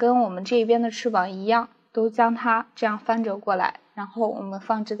翅膀跟我们这一边的翅膀一样，都将它这样翻折过来，然后我们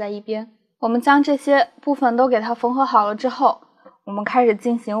放置在一边。我们将这些部分都给它缝合好了之后，我们开始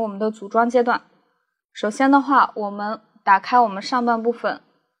进行我们的组装阶段。首先的话，我们打开我们上半部分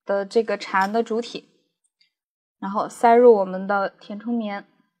的这个蝉的主体，然后塞入我们的填充棉。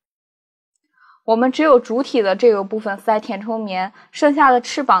我们只有主体的这个部分塞填充棉，剩下的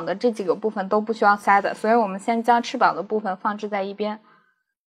翅膀的这几个部分都不需要塞的，所以我们先将翅膀的部分放置在一边，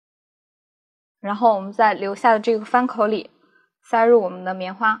然后我们在留下的这个翻口里塞入我们的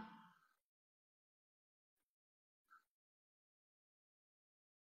棉花。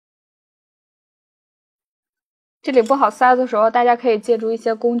这里不好塞的时候，大家可以借助一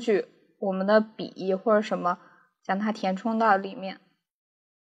些工具，我们的笔或者什么，将它填充到里面。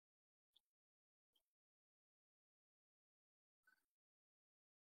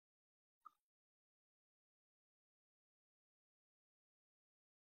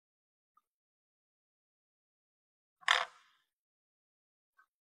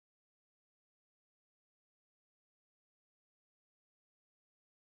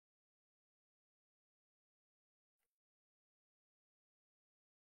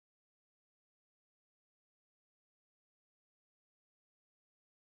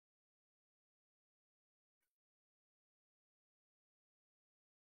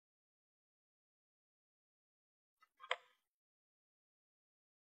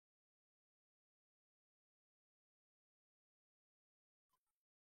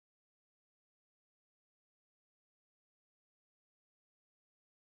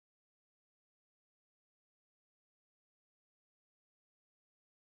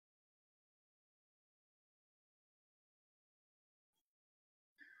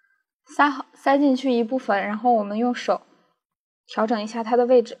塞进去一部分，然后我们用手调整一下它的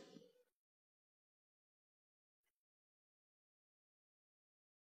位置，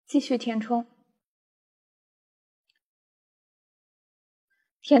继续填充。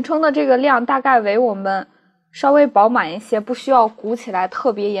填充的这个量大概为我们稍微饱满一些，不需要鼓起来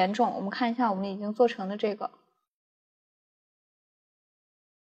特别严重。我们看一下我们已经做成的这个，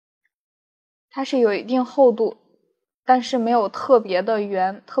它是有一定厚度，但是没有特别的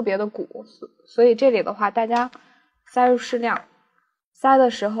圆，特别的鼓，所以这里的话大家塞入适量，塞的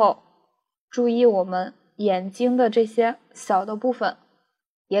时候注意我们眼睛的这些小的部分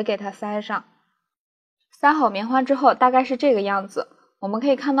也给它塞上。塞好棉花之后大概是这个样子，我们可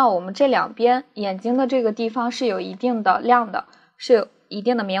以看到我们这两边眼睛的这个地方是有一定的量的，是有一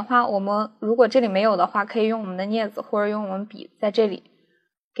定的棉花，我们如果这里没有的话，可以用我们的镊子或者用我们笔在这里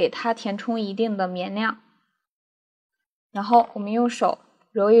给它填充一定的棉量，然后我们用手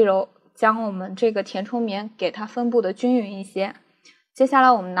揉一揉，将我们这个填充棉给它分布的均匀一些。接下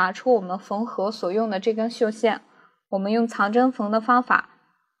来我们拿出我们缝合所用的这根绣线，我们用藏针缝的方法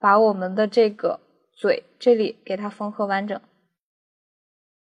把我们的这个嘴这里给它缝合完整。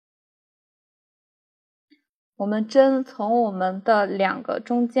我们针从我们的两个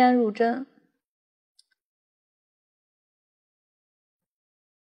中间入针，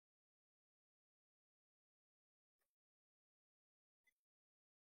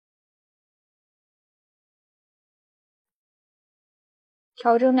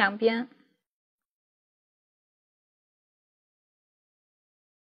调整两边，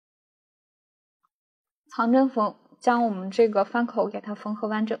藏针缝将我们这个翻口给它缝合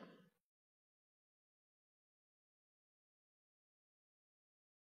完整。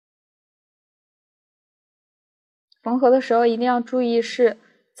缝合的时候一定要注意是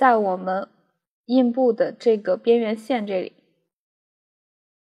在我们印布的这个边缘线这里。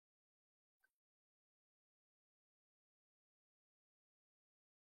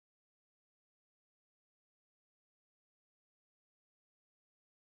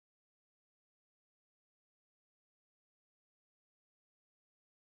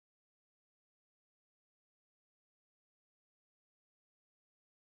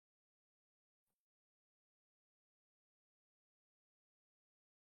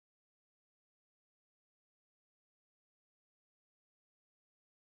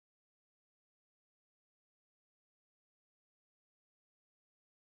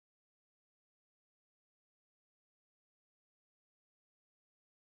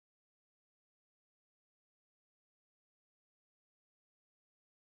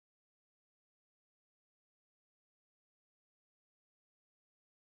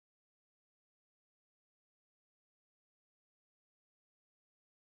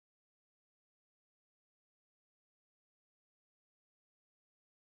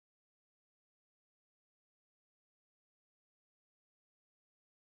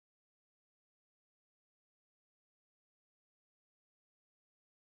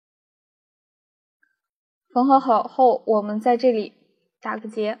缝合好后，我们在这里打个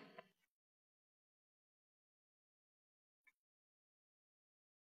结，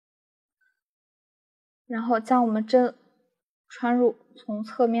然后将我们针穿入，从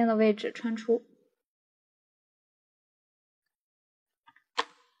侧面的位置穿出，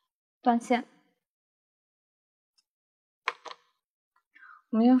断线。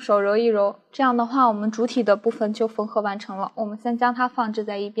我们用手揉一揉，这样的话我们主体的部分就缝合完成了。我们先将它放置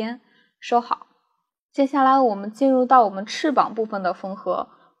在一边收好。接下来我们进入到我们翅膀部分的缝合。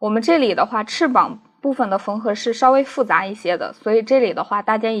我们这里的话，翅膀部分的缝合是稍微复杂一些的，所以这里的话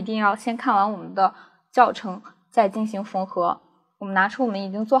大家一定要先看完我们的教程再进行缝合。我们拿出我们已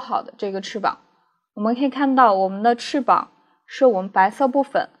经做好的这个翅膀，我们可以看到我们的翅膀是我们白色部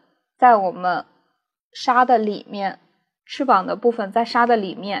分在我们纱的里面，翅膀的部分在纱的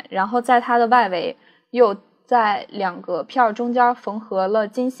里面，然后在它的外围又在两个片中间缝合了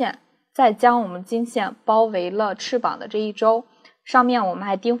金线，再将我们金线包围了翅膀的这一周，上面我们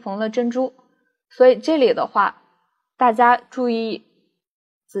还钉缝了珍珠。所以这里的话，大家注意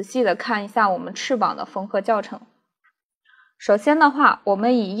仔细的看一下我们翅膀的缝合教程。首先的话，我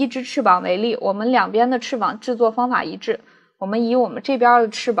们以一只翅膀为例，我们两边的翅膀制作方法一致，我们以我们这边的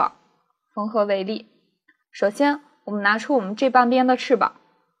翅膀缝合为例。首先我们拿出我们这半边的翅膀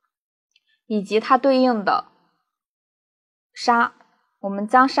以及它对应的纱，我们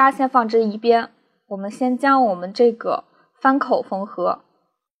将纱先放置一边，我们先将我们这个翻口缝合。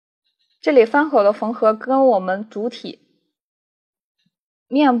这里翻口的缝合跟我们主体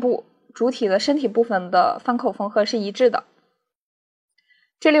面部主体的身体部分的翻口缝合是一致的。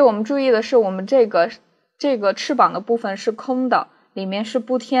这里我们注意的是，我们这个翅膀的部分是空的，里面是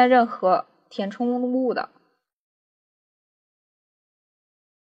不添任何填充物的。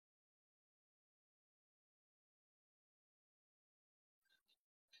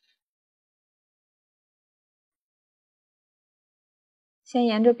先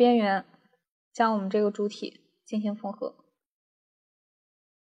沿着边缘将我们这个主体进行缝合。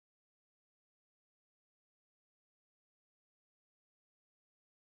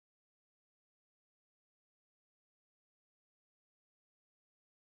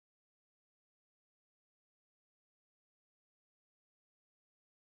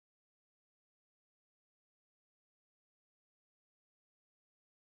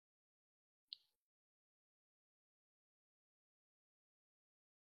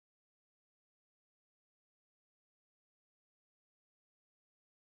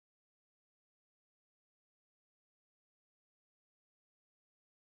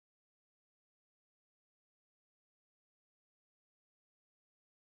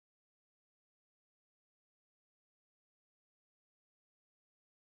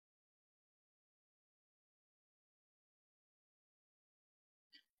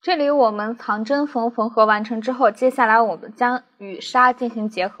这里我们藏针缝缝合完成之后，接下来我们将与纱进行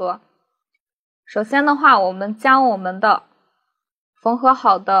结合。首先的话，我们将我们的缝合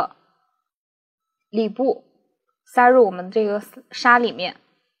好的里部塞入我们这个纱里面。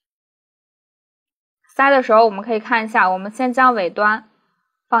塞的时候我们可以看一下，我们先将尾端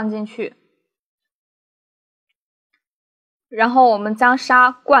放进去，然后我们将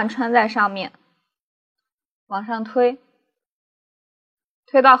纱贯穿在上面，往上推，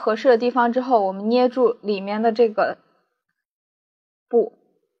推到合适的地方之后，我们捏住里面的这个布，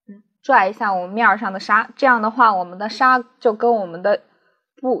拽一下我们面上的纱，这样的话我们的纱就跟我们的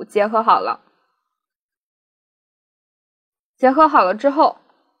布结合好了。结合好了之后，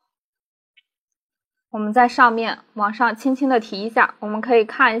我们在上面往上轻轻的提一下，我们可以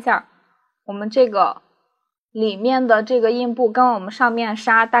看一下我们这个里面的这个印布跟我们上面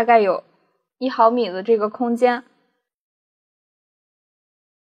纱大概有1毫米的这个空间。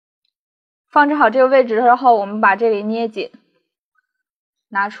放置好这个位置之后，我们把这里捏紧，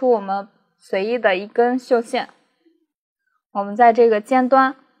拿出我们随意的一根绣线，我们在这个尖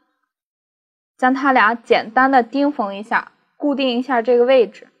端将它俩简单的钉缝一下，固定一下这个位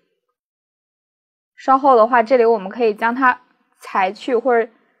置。稍后的话，这里我们可以将它裁去，或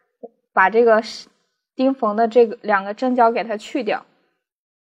者把这个钉缝的这个2个针脚给它去掉。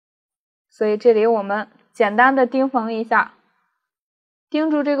所以这里我们简单的钉缝一下，钉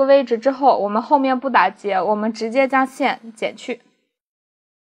住这个位置之后，我们后面不打结，我们直接将线剪去。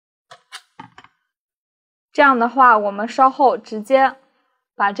这样的话，我们稍后直接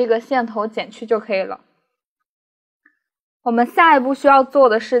把这个线头剪去就可以了。我们下一步需要做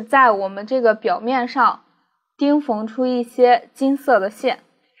的是在我们这个表面上钉缝出一些金色的线。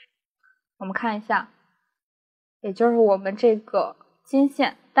我们看一下，也就是我们这个金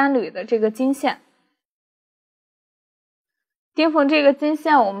线，单缕的这个金线。钉缝这个金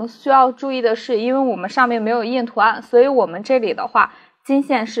线，我们需要注意的是，因为我们上面没有印图案，所以我们这里的话，金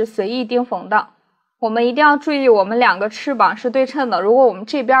线是随意钉缝的。我们一定要注意，我们2个翅膀是对称的。如果我们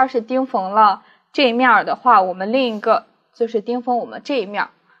这边是钉缝了这一面的话，我们另一个就是钉缝我们这一面。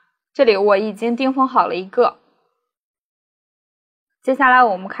这里我已经钉缝好了一个。接下来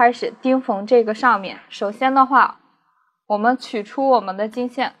我们开始钉缝这个上面。首先的话，我们取出我们的金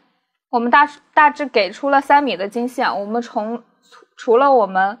线。我们大致给出了3米的金线，我们除了我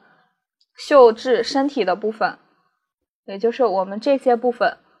们绣制身体的部分，也就是我们这些部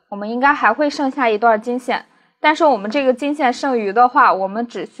分，我们应该还会剩下一段金线，但是我们这个金线剩余的话，我们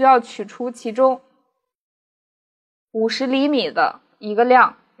只需要取出其中50厘米的一个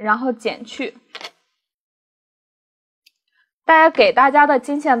量，然后剪去。给大家的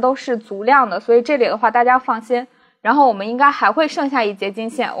金线都是足量的，所以这里的话大家放心。然后我们应该还会剩下一节金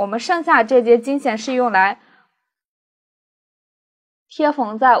线，我们剩下这节金线是用来贴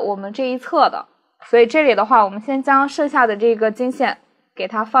缝在我们这一侧的，所以这里的话，我们先将剩下的这个金线给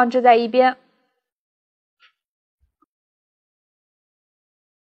它放置在一边。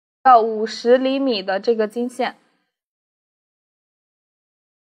到50厘米的这个金线，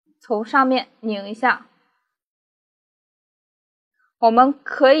从上面拧一下，我们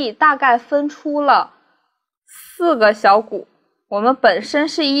可以大概分出了4个小股。我们本身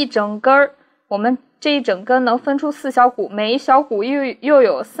是一整根儿，我们这一整根能分出4小股，每一小股又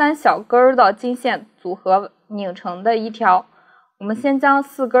有3小根的金线组合拧成的一条。我们先将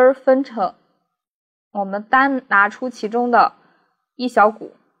4根分成，我们单拿出其中的1小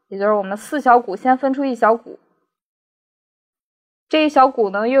股，也就是我们4小股先分出1小股。这一小股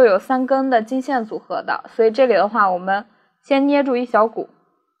呢又有3根的金线组合的，所以这里的话，我们先捏住1小股。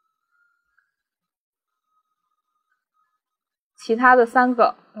其他的3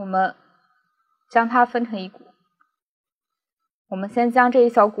个，我们将它分成1股。我们先将这一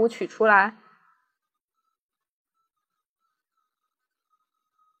小股取出来，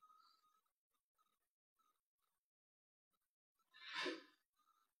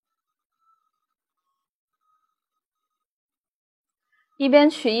一边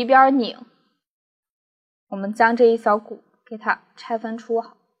取一边拧。我们将这一小股给它拆分出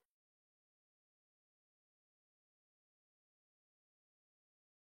好。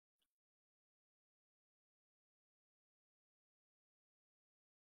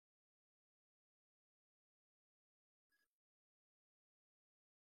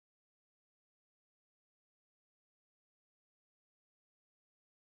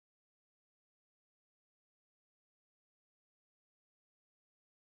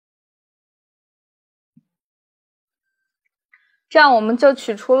这样我们就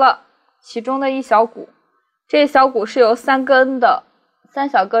取出了其中的1小股，这一小股是由3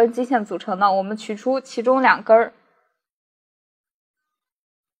小根金线组成的，我们取出其中2根。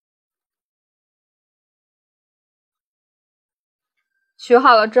取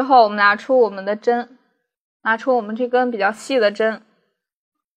好了之后，我们拿出我们的针，拿出我们这根比较细的针，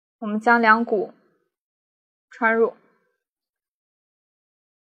我们将2股穿入。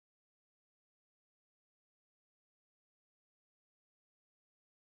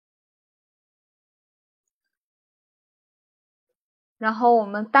然后我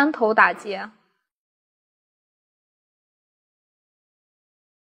们单头打结，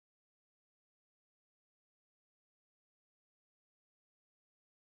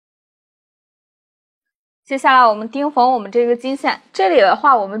接下来我们钉缝我们这个金线，这里的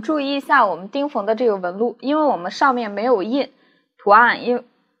话我们注意一下我们钉缝的这个纹路，因为我们上面没有印图案，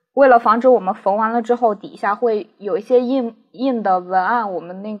为了防止我们缝完了之后底下会有一些印的文案，我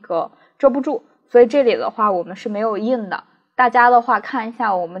们那个遮不住，所以这里的话我们是没有印的。大家的话看一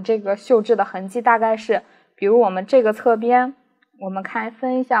下我们这个绣制的痕迹，大概是比如我们这个侧边，我们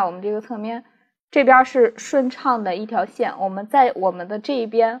分一下我们这个侧面，这边是顺畅的一条线，我们在我们的这一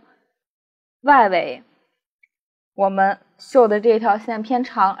边外围我们绣的这条线偏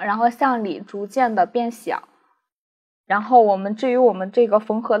长，然后向里逐渐的变小，然后我们至于我们这个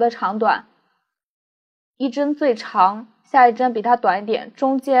缝合的长短，一针最长，下一针比它短一点，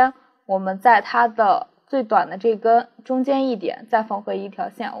中间我们在它的最短的这根中间一点再缝合一条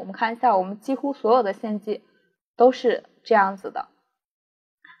线。我们看一下我们几乎所有的线迹都是这样子的，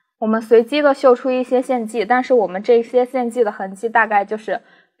我们随机的绣出一些线迹，但是我们这些线迹的痕迹大概就是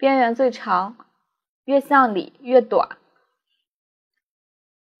边缘最长，越向里越短。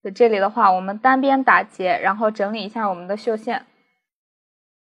所以这里的话我们单边打结，然后整理一下我们的绣线。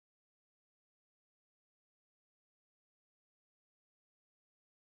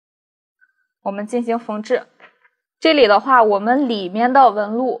我们进行缝制，这里的话我们里面的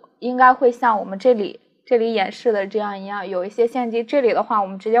纹路应该会像我们这里演示的这样一样，有一些线迹，这里的话我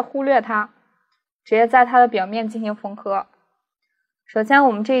们直接忽略它，直接在它的表面进行缝合。首先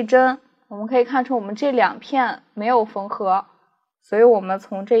我们这一针我们可以看出我们这两片没有缝合，所以我们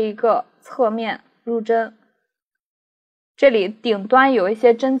从这一个侧面入针，这里顶端有一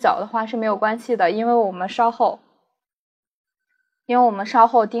些针脚的话是没有关系的，因为我们稍后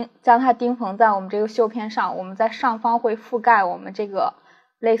将它钉缝在我们这个绣片上，我们在上方会覆盖我们这个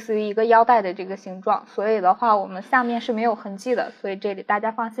类似于一个腰带的这个形状，所以的话我们下面是没有痕迹的，所以这里大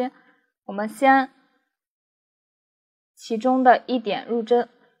家放心。我们先其中的一点入针，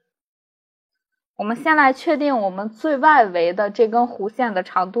我们先来确定我们最外围的这根弧线的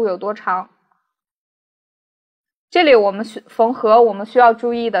长度有多长。这里我们缝合我们需要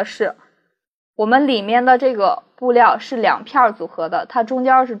注意的是，我们里面的这个布料是两片组合的，它中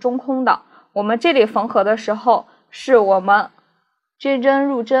间是中空的，我们这里缝合的时候是我们这针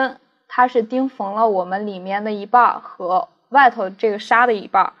入针，它是钉缝了我们里面的一半和外头这个纱的一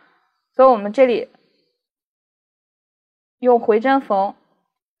半，所以我们这里用回针缝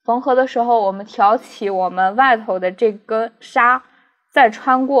合的时候，我们挑起我们外头的这根纱，再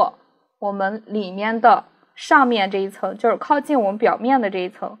穿过我们里面的上面这一层，就是靠近我们表面的这一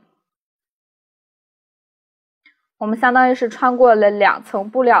层，我们相当于是穿过了两层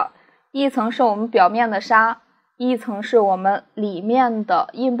布料，一层是我们表面的纱，一层是我们里面的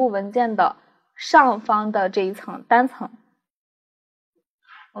印布文件的上方的这一层单层。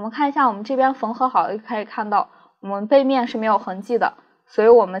我们看一下我们这边缝合好了，可以看到我们背面是没有痕迹的，所以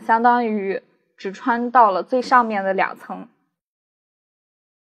我们相当于只穿到了最上面的两层。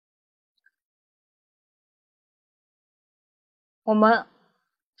我们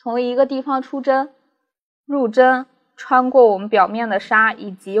从一个地方出针入针，穿过我们表面的纱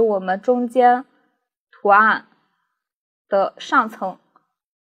以及我们中间图案的上层，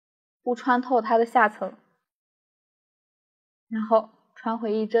不穿透它的下层，然后穿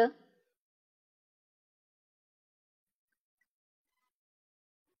回一针。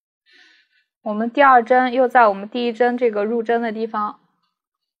我们第二针又在我们第一针这个入针的地方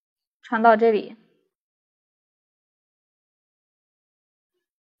穿到这里，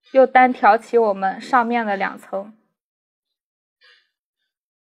又单挑起我们上面的两层，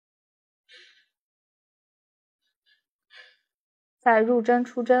再入针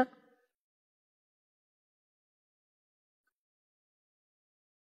出针。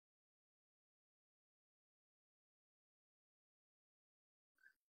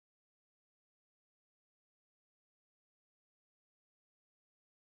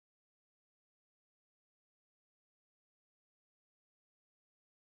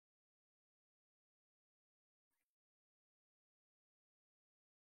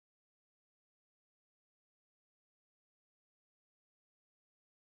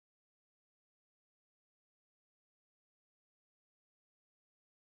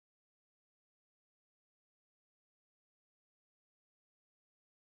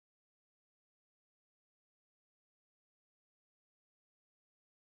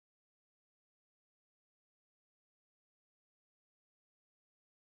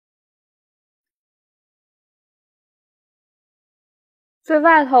最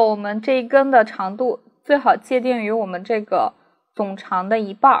外头我们这一根的长度最好界定于我们这个总长的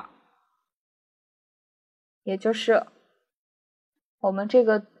一半，也就是我们这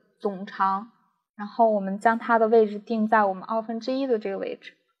个总长，然后我们将它的位置定在我们1/2的这个位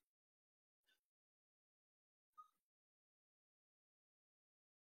置。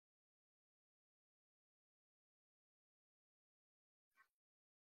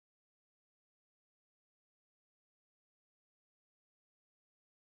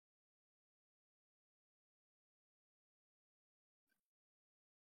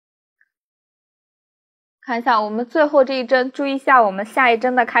看一下我们最后这一针，注意一下我们下一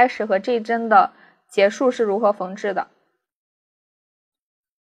针的开始和这一针的结束是如何缝制的。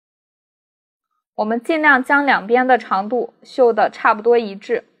我们尽量将两边的长度绣的差不多一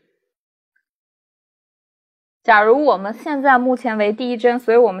致。假如我们现在目前为第一针，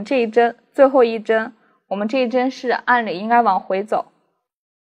所以我们这一针最后一针，我们这一针是按理应该往回走，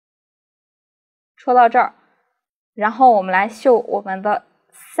戳到这儿，然后我们来绣我们的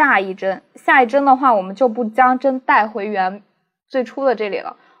下一针。下一针的话，我们就不将针带回原最初的这里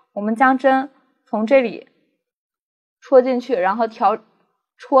了，我们将针从这里戳进去，然后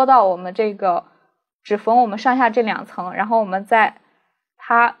戳到我们这个只缝我们上下这两层，然后我们在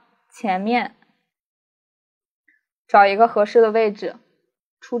它前面找一个合适的位置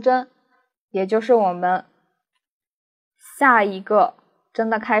出针，也就是我们下一个针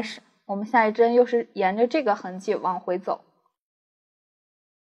的开始。我们下一针又是沿着这个痕迹往回走，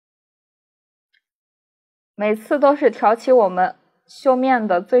每次都是挑起我们绣面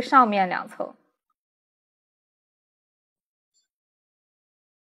的最上面两层。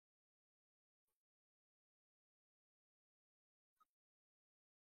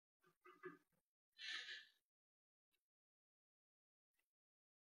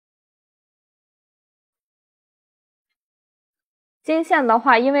金线的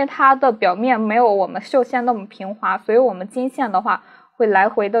话，因为它的表面没有我们绣线那么平滑，所以我们金线的话会来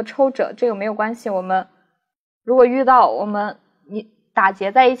回的抽褶，这个没有关系。我们如果遇到我们打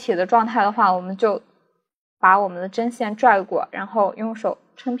结在一起的状态的话，我们就把我们的针线拽过，然后用手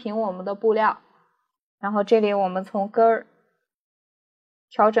撑平我们的布料，然后这里我们从根儿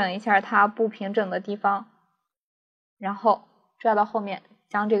调整一下它不平整的地方，然后拽到后面，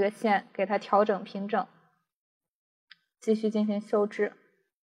将这个线给它调整平整，继续进行绣织。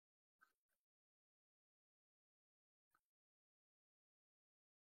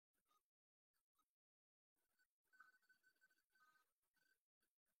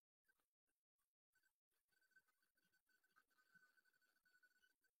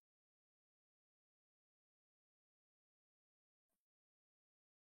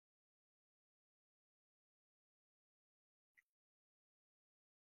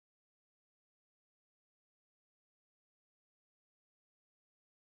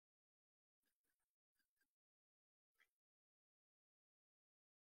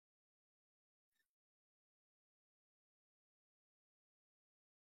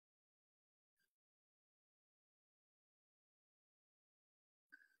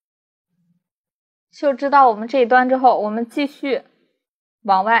绣织到我们这一端之后，我们继续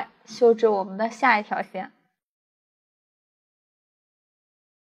往外绣织我们的下一条线。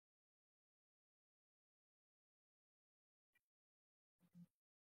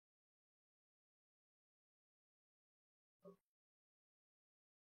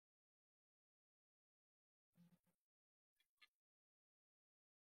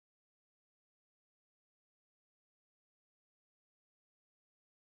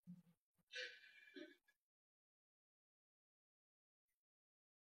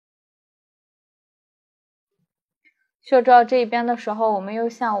绣织到这一边的时候，我们又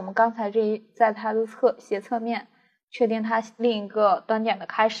像我们刚才在它的斜侧面确定它另一个端点的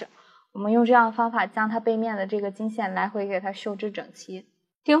开始，我们用这样的方法将它背面的这个金线来回给它绣织整齐。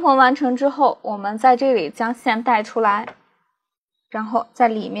钉缝完成之后，我们在这里将线带出来，然后在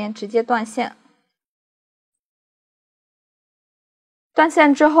里面直接断线。断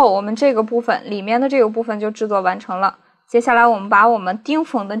线之后，我们这个部分里面的这个部分就制作完成了。接下来我们把我们钉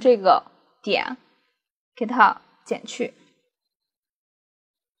缝的这个点给它剪去，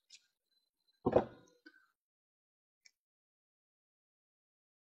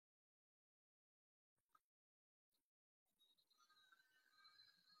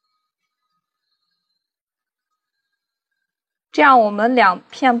这样我们两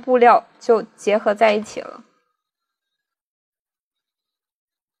片布料就结合在一起了。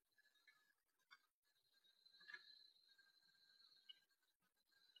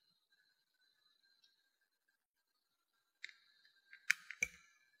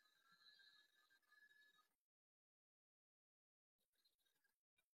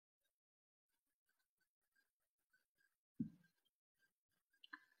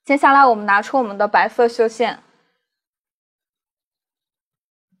接下来我们拿出我们的白色绣线，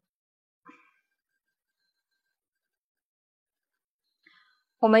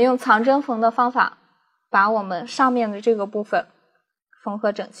我们用藏针缝的方法把我们上面的这个部分缝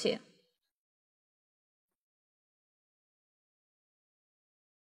合整齐。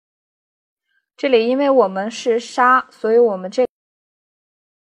这里因为我们是纱，所以我们这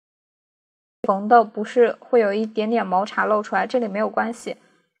缝的不是会有一点点毛茬露出来，这里没有关系，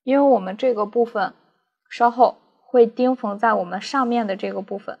因为我们这个部分稍后会钉缝在我们上面的这个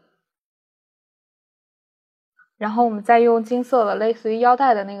部分，然后我们再用金色的类似于腰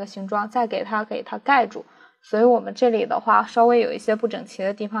带的那个形状再给它盖住，所以我们这里的话稍微有一些不整齐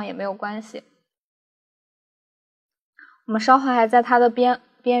的地方也没有关系。我们稍后还在它的边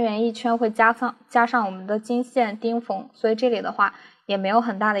缘一圈会加上我们的金线钉缝，所以这里的话也没有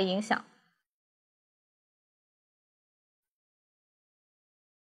很大的影响。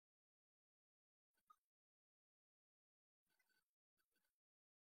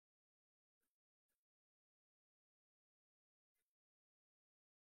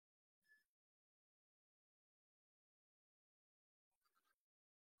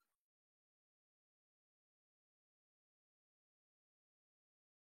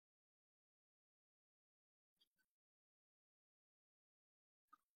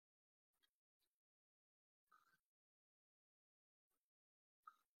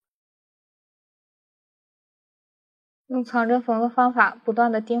用藏针缝的方法不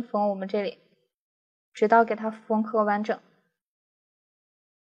断的钉缝我们这里，直到给它缝合完整。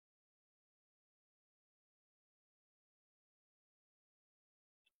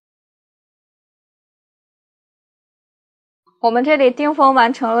我们这里钉缝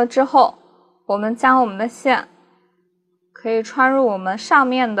完成了之后，我们将我们的线可以穿入我们上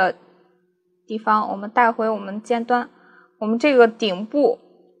面的地方，我们带回我们尖端。我们这个顶部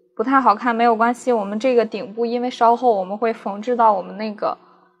不太好看没有关系，我们这个顶部因为稍后我们会缝制到我们那个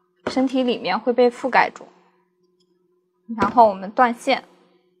身体里面会被覆盖住，然后我们断线。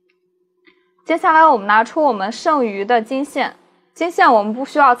接下来我们拿出我们剩余的金线，金线我们不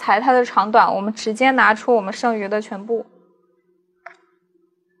需要裁它的长短，我们直接拿出我们剩余的全部，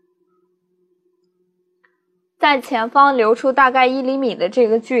在前方留出大概1厘米的这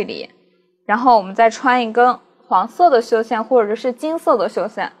个距离，然后我们再穿一根黄色的绣线或者是金色的绣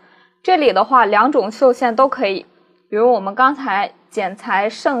线。这里的话2种绣线都可以，比如我们刚才剪裁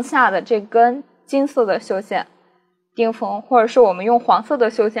剩下的这根金色的绣线钉缝，或者是我们用黄色的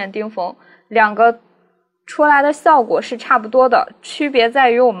绣线钉缝，2个出来的效果是差不多的，区别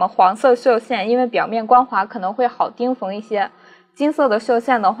在于我们黄色绣线因为表面光滑可能会好钉缝一些，金色的绣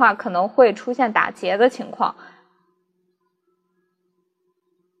线的话可能会出现打结的情况。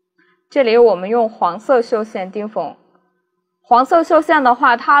这里我们用黄色绣线钉缝，黄色绣线的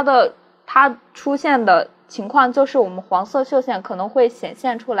话它出现的情况就是我们黄色绣线可能会显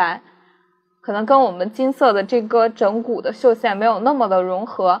现出来，可能跟我们金色的这个整股的绣线没有那么的融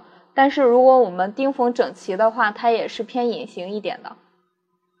合，但是如果我们钉缝整齐的话，它也是偏隐形一点的。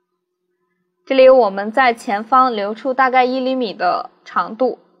这里我们在前方留出大概1厘米的长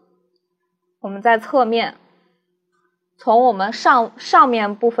度，我们在侧面从我们上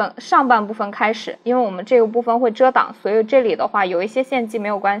半部分开始，因为我们这个部分会遮挡，所以这里的话有一些线迹没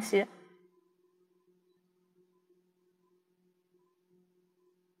有关系。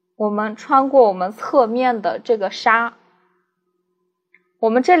我们穿过我们侧面的这个纱，我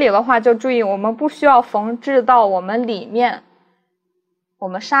们这里的话就注意，我们不需要缝制到我们里面，我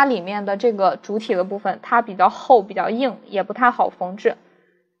们纱里面的这个主体的部分，它比较厚比较硬，也不太好缝制，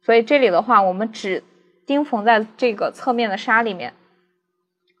所以这里的话我们只钉缝在这个侧面的纱里面，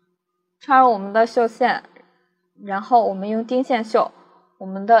穿入我们的绣线，然后我们用钉线绣，我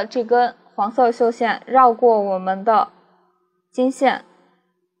们的这根黄色绣线绕过我们的金线，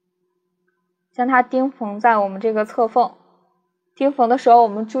将它钉缝在我们这个侧缝。钉缝的时候我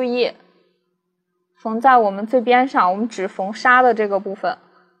们注意缝在我们最边上，我们只缝纱的这个部分。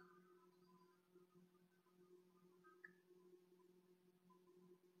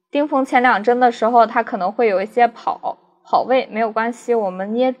钉缝前2针的时候它可能会有一些跑位，没有关系，我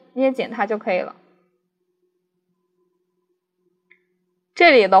们捏紧它就可以了。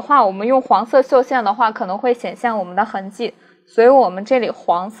这里的话我们用黄色绣线的话可能会显现我们的痕迹，所以我们这里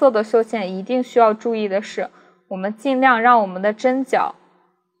黄色的绣线一定需要注意的是，我们尽量让我们的针脚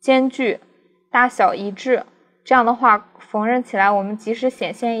间距大小一致，这样的话缝纫起来我们即使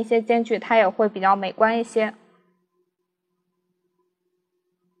显现一些间距它也会比较美观一些。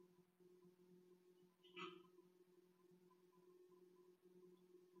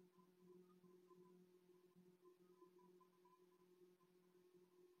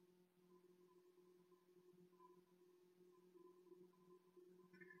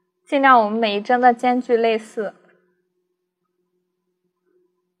尽量我们每一针的间距类似，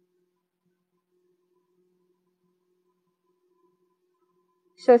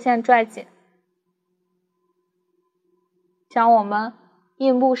绣线拽紧，将我们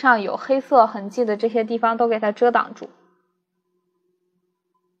印布上有黑色痕迹的这些地方都给它遮挡住。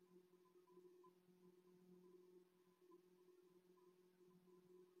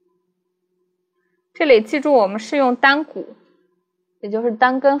这里记住我们是用单股，也就是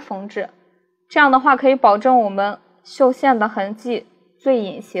单根缝制，这样的话可以保证我们绣线的痕迹最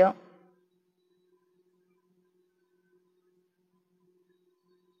隐形。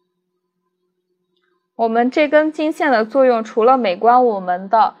我们这根金线的作用，除了美观我们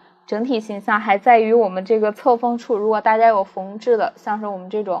的整体形象，还在于我们这个侧锋处，如果大家有缝制的，像是我们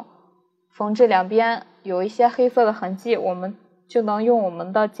这种缝制两边有一些黑色的痕迹，我们就能用我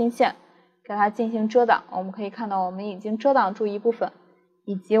们的金线给它进行遮挡。我们可以看到我们已经遮挡住一部分，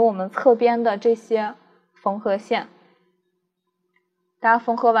以及我们侧边的这些缝合线，大家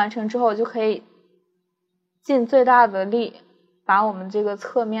缝合完成之后就可以尽最大的力把我们这个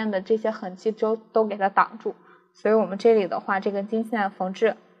侧面的这些痕迹都给它挡住。所以我们这里的话，这个金线缝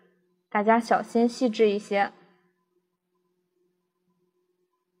制大家小心细致一些。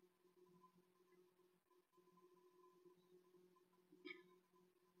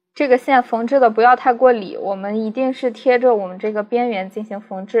这个线缝制的不要太过里，我们一定是贴着我们这个边缘进行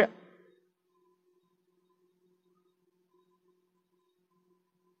缝制。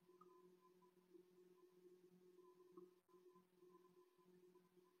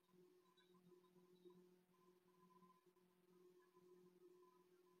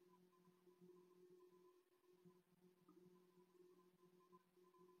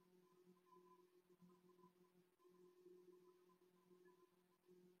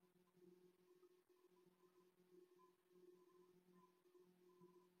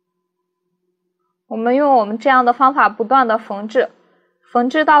我们用我们这样的方法不断的缝制，缝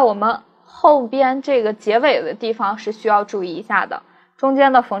制到我们后边这个结尾的地方是需要注意一下的。中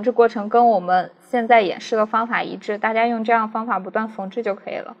间的缝制过程跟我们现在演示的方法一致，大家用这样方法不断缝制就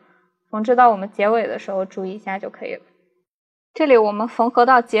可以了。缝制到我们结尾的时候注意一下就可以了。这里我们缝合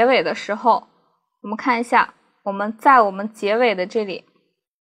到结尾的时候，我们看一下，我们在我们结尾的这里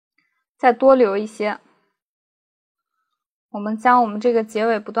再多留一些，我们将我们这个结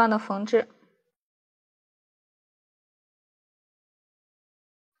尾不断的缝制。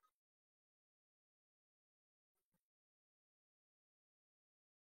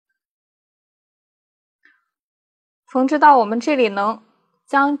缝制到我们这里能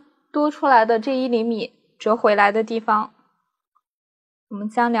将多出来的这1厘米折回来的地方，我们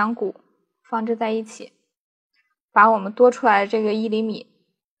将两股放置在一起，把我们多出来的这个1厘米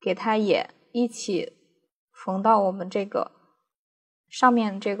给它也一起缝到我们这个上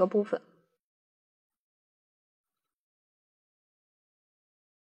面这个部分。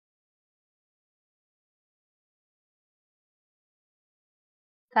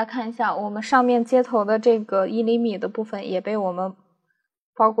大家看一下，我们上面接头的这个1厘米的部分也被我们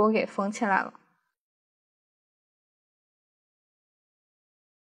包裹给缝起来了。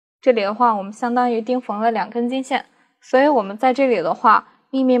这里的话，我们相当于钉缝了2根金线，所以我们在这里的话，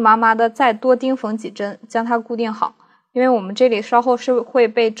密密麻麻的再多钉缝几针，将它固定好。因为我们这里稍后是会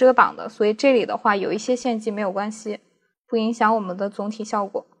被遮挡的，所以这里的话有一些线迹没有关系，不影响我们的总体效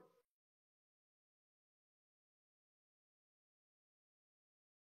果。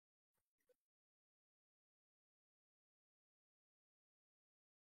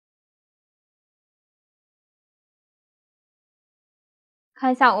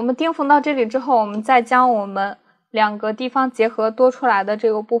看一下，我们钉缝到这里之后，我们再将我们2个地方结合多出来的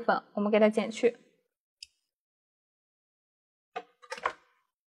这个部分，我们给它剪去。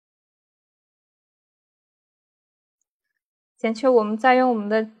剪去，我们再用我们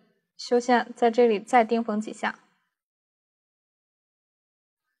的绣线在这里再钉缝几下。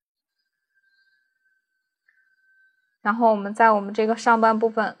然后我们在我们这个上半部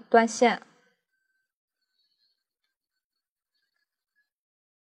分断线。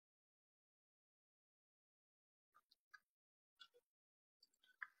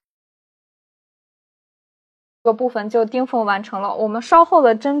这个部分就钉缝完成了。我们稍后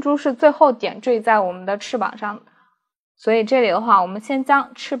的珍珠是最后点缀在我们的翅膀上的，所以这里的话，我们先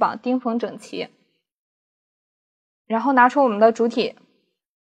将翅膀钉缝整齐，然后拿出我们的主体。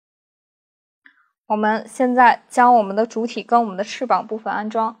我们现在将我们的主体跟我们的翅膀部分安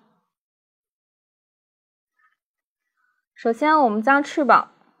装。首先，我们将翅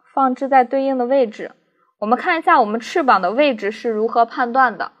膀放置在对应的位置。我们看一下我们翅膀的位置是如何判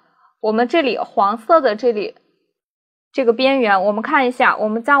断的。我们这里黄色的这里这个边缘，我们看一下，我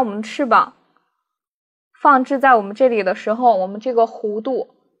们将我们翅膀放置在我们这里的时候，我们这个弧度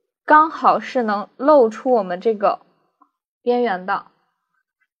刚好是能露出我们这个边缘的。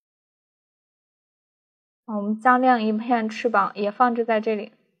我们将另一片翅膀也放置在这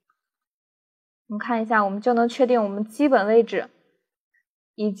里。我们看一下，我们就能确定我们基本位置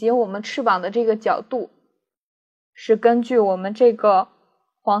以及我们翅膀的这个角度是根据我们这个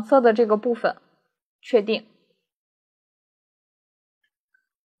黄色的这个部分确定。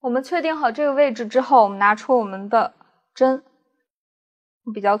我们确定好这个位置之后，我们拿出我们的针，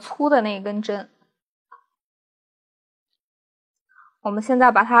比较粗的那一根针，我们现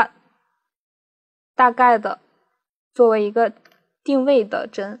在把它大概的作为一个定位的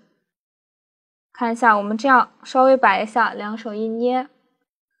针，看一下，我们这样稍微摆一下，两手一捏，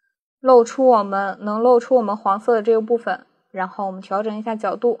能露出我们黄色的这个部分，然后我们调整一下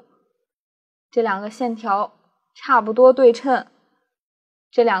角度，这两个线条差不多对称，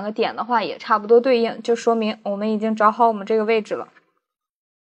这两个点的话也差不多对应，就说明我们已经找好我们这个位置了。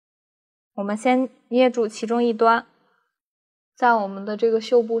我们先捏住其中一端，在我们的这个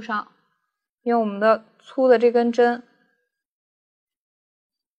绣布上，用我们的粗的这根针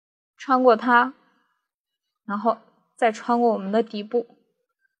穿过它，然后再穿过我们的底部。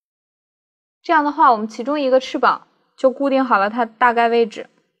这样的话，我们其中一个翅膀就固定好了它大概位置。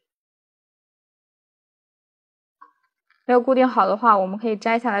没有固定好的话，我们可以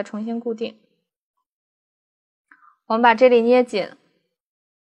摘下来重新固定。我们把这里捏紧，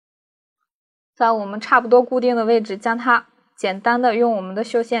在我们差不多固定的位置，将它简单的用我们的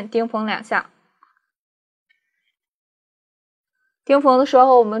绣线钉缝2下。钉缝的时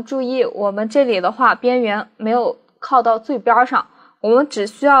候，我们注意，我们这里的话边缘没有靠到最边上，我们只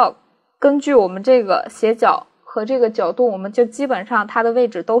需要根据我们这个斜角和这个角度，我们就基本上它的位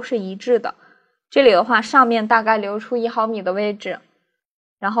置都是一致的。这里的话，上面大概留出1毫米的位置，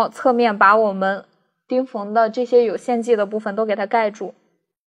然后侧面把我们钉缝的这些有线迹的部分都给它盖住。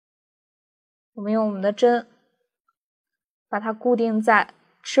我们用我们的针把它固定在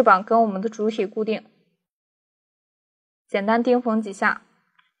翅膀跟我们的主体固定，简单钉缝几下，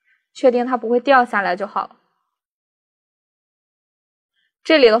确定它不会掉下来就好了。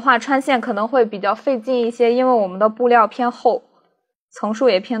这里的话穿线可能会比较费劲一些，因为我们的布料偏厚，层数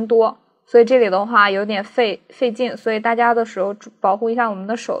也偏多，所以这里的话有点费劲，所以大家的时候保护一下我们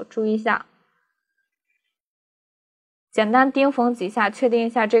的手，注意一下。简单钉缝几下，确定一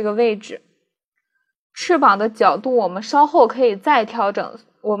下这个位置。翅膀的角度我们稍后可以再调整，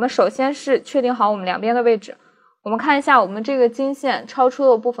我们首先是确定好我们两边的位置。我们看一下我们这个经线超出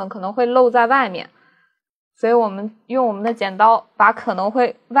的部分可能会露在外面，所以我们用我们的剪刀把可能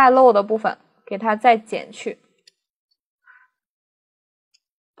会外露的部分给它再剪去，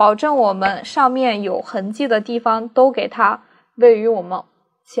保证我们上面有痕迹的地方都给它位于我们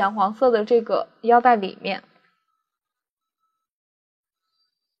浅黄色的这个腰带里面，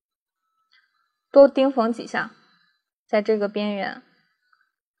多钉缝几下，在这个边缘，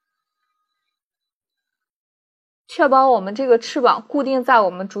确保我们这个翅膀固定在我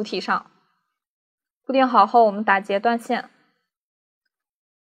们主体上。固定好后，我们打结断线。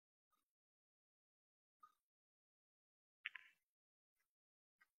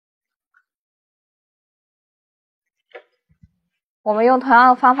我们用同样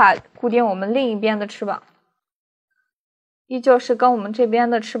的方法固定我们另一边的翅膀，依旧是跟我们这边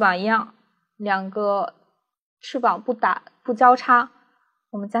的翅膀一样，两个翅膀不交叉，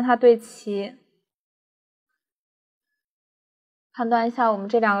我们将它对齐，判断一下我们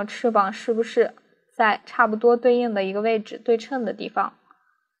这两个翅膀是不是在差不多对应的一个位置对称的地方，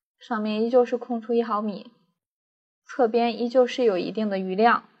上面依旧是空出1毫米，侧边依旧是有一定的余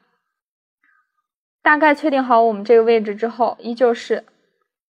量。大概确定好我们这个位置之后，依旧是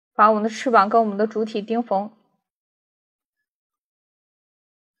把我们的翅膀跟我们的主体钉缝。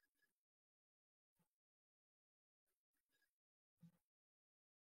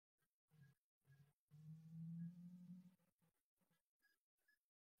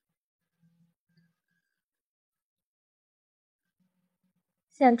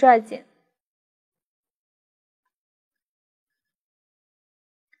线拽紧，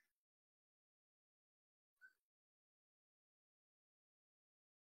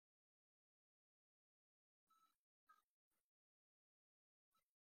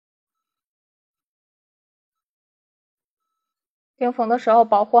钉缝的时候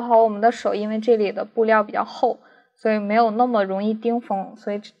保护好我们的手，因为这里的布料比较厚，所以没有那么容易钉缝，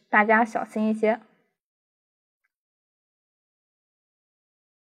所以大家小心一些。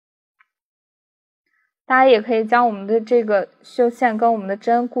大家也可以将我们的这个绣线跟我们的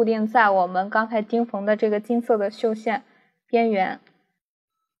针固定在我们刚才钉缝的这个金色的绣线边缘，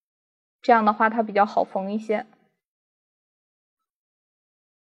这样的话它比较好缝一些。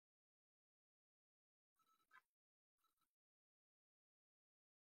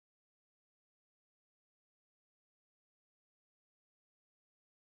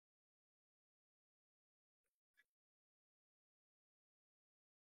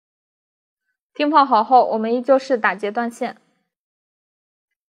钉缝好后，我们依旧是打结断线。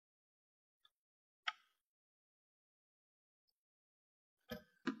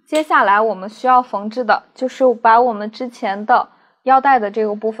接下来我们需要缝制的就是把我们之前的腰带的这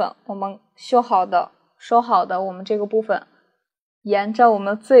个部分，我们修好的、收好的我们这个部分，沿着我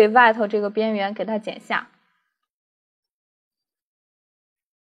们最外头这个边缘给它剪下。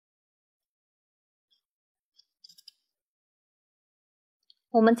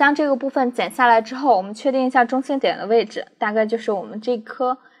我们将这个部分剪下来之后，我们确定一下中心点的位置，大概就是我们这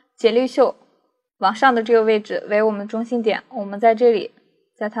颗节律绣往上的这个位置为我们中心点。我们在这里，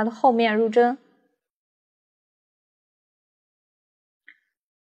在它的后面入针，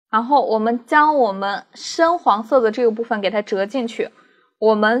然后我们将我们深黄色的这个部分给它折进去，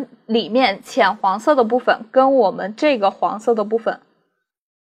我们里面浅黄色的部分跟我们这个黄色的部分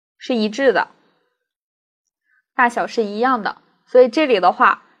是一致的，大小是一样的。所以这里的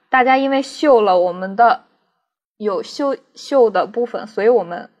话，大家因为绣了我们的有绣的部分，所以我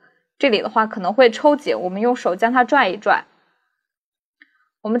们这里的话可能会抽紧，我们用手将它拽一拽。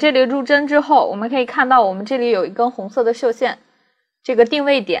我们这里入针之后，我们可以看到我们这里有一根红色的绣线，这个定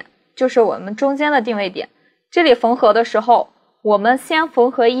位点就是我们中间的定位点。这里缝合的时候，我们先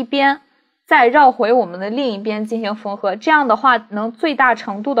缝合一边，再绕回我们的另一边进行缝合，这样的话能最大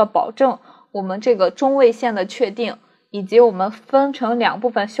程度的保证我们这个中位线的确定，以及我们分成两部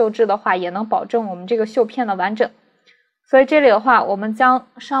分绣制的话，也能保证我们这个绣片的完整。所以这里的话，我们将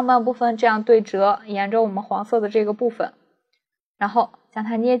上半部分这样对折，沿着我们黄色的这个部分，然后将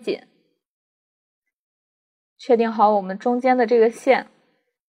它捏紧，确定好我们中间的这个线。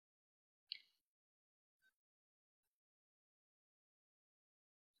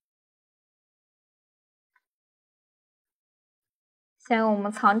先用我们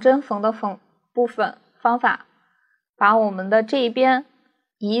藏针缝的部分方法，把我们的这一边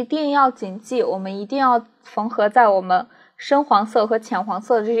一定要谨记，我们一定要缝合在我们深黄色和浅黄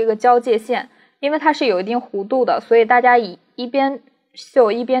色的这个交界线，因为它是有一定弧度的，所以大家一边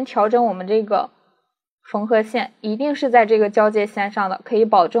绣一边调整我们这个缝合线，一定是在这个交界线上的，可以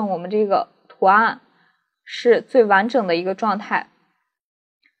保证我们这个图案是最完整的一个状态。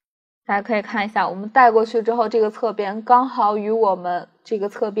大家可以看一下，我们带过去之后，这个侧边刚好与我们这个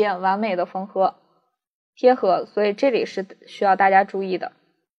侧边完美的缝合贴合，所以这里是需要大家注意的。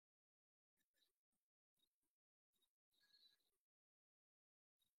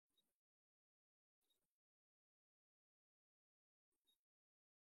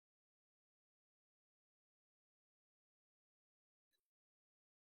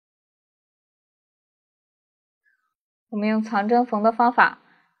我们用藏针缝的方法，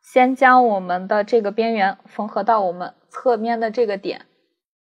先将我们的这个边缘缝合到我们侧面的这个点，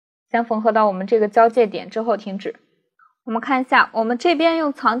先缝合到我们这个交界点之后停止。我们看一下，我们这边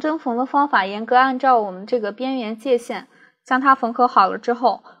用藏针缝的方法，严格按照我们这个边缘界线将它缝合好了之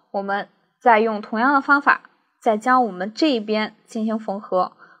后，我们再用同样的方法，再将我们这一边进行缝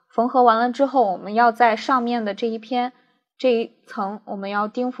合。缝合完了之后，我们要在上面的这一层，我们要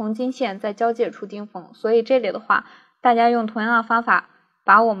钉缝金线，在交界处钉缝。所以这里的话，大家用同样的方法，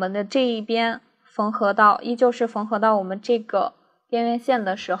把我们的这一边缝合到，依旧是缝合到我们这个边缘线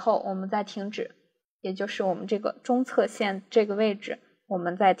的时候，我们再停止，也就是我们这个中侧线这个位置，我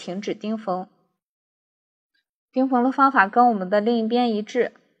们再停止钉缝。钉缝的方法跟我们的另一边一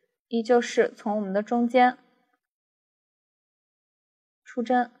致，依旧是从我们的中间出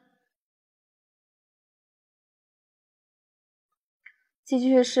针，继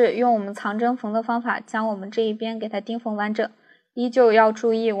续是用我们藏针缝的方法，将我们这一边给它钉缝完整。依旧要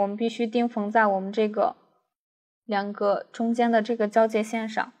注意，我们必须钉缝在我们这个两个中间的这个交界线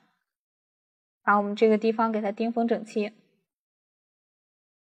上，把我们这个地方给它钉缝整齐。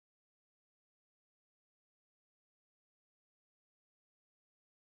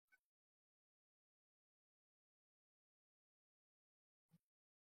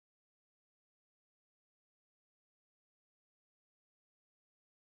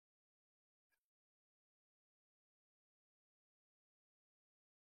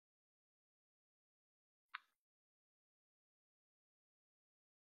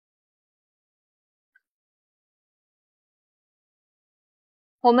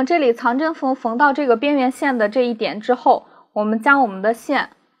我们这里藏针缝到这个边缘线的这一点之后，我们将我们的线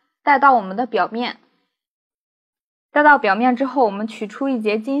带到我们的表面，带到表面之后，我们取出一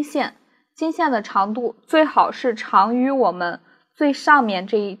节金线，金线的长度最好是长于我们最上面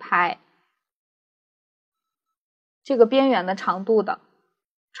这一排这个边缘的长度的。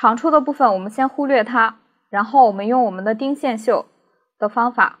长处的部分我们先忽略它，然后我们用我们的钉线绣的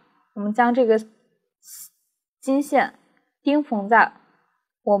方法，我们将这个金线钉缝在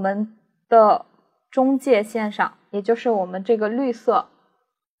我们的中界线上，也就是我们这个绿色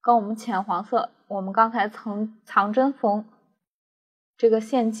跟我们浅黄色，我们刚才藏针缝这个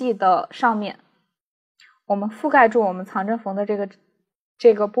线迹的上面，我们覆盖住我们藏针缝的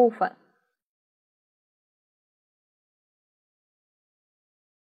这个部分，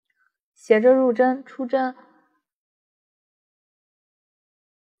斜着入针出针，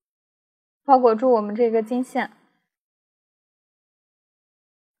包裹住我们这个经线，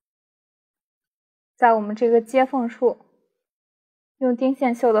在我们这个接缝处，用钉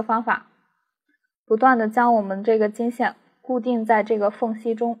线绣的方法，不断的将我们这个经线固定在这个缝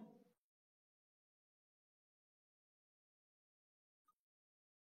隙中。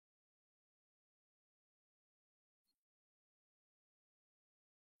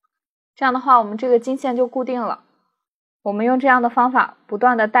这样的话，我们这个经线就固定了。我们用这样的方法不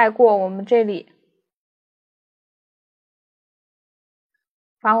断的带过我们这里，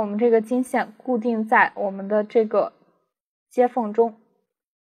把我们这个经线固定在我们的这个接缝中。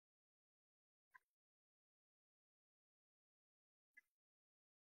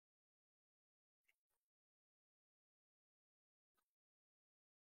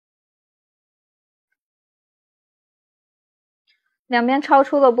两边超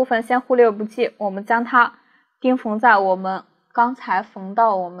出的部分先忽略不计，我们将它钉缝在我们刚才缝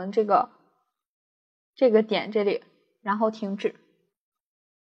到我们这个点这里，然后停止。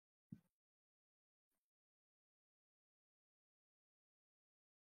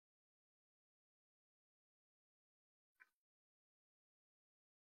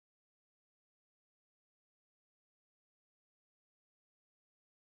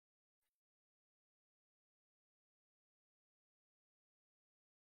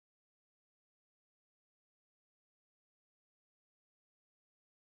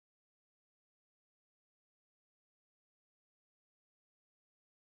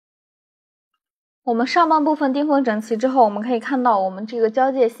我们上半部分钉缝整齐之后，我们可以看到我们这个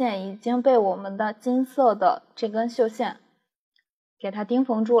交界线已经被我们的金色的这根绣线给它钉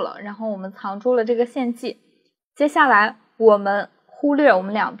缝住了，然后我们藏住了这个线迹。接下来我们忽略我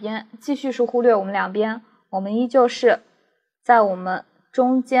们两边，继续是忽略我们两边，我们依旧是在我们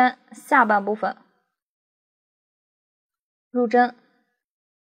中间下半部分入针，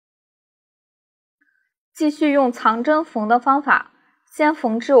继续用藏针缝的方法，先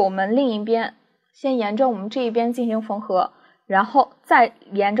缝至我们另一边，先沿着我们这一边进行缝合，然后再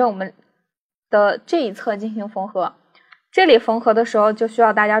沿着我们的这一侧进行缝合。这里缝合的时候就需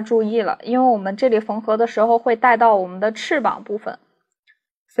要大家注意了，因为我们这里缝合的时候会带到我们的翅膀部分，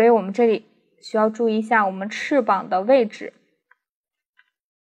所以我们这里需要注意一下我们翅膀的位置。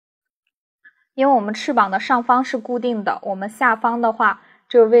因为我们翅膀的上方是固定的，我们下方的话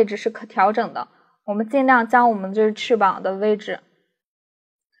这个位置是可调整的，我们尽量将我们这翅膀的位置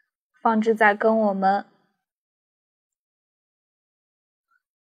放置在跟我们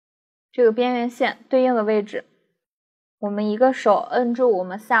这个边缘线对应的位置。我们一个手摁住我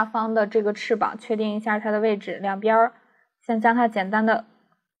们下方的这个翅膀，确定一下它的位置，两边先将它简单的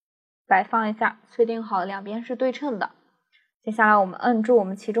摆放一下，确定好两边是对称的。接下来我们摁住我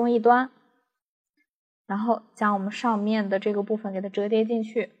们其中一端，然后将我们上面的这个部分给它折叠进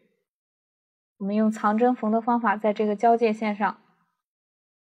去。我们用藏针缝的方法，在这个交界线上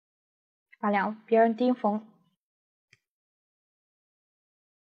把两边钉缝。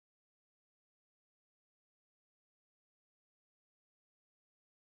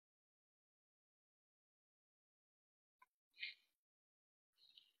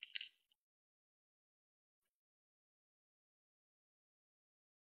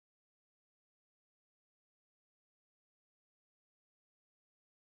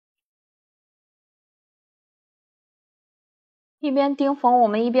一边钉缝，我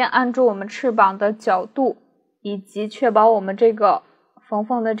们一边按住我们翅膀的角度，以及确保我们这个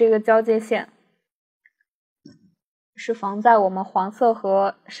缝的这个交界线是缝在我们黄色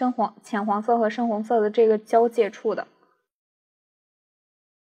和浅黄色和深红色的这个交界处的。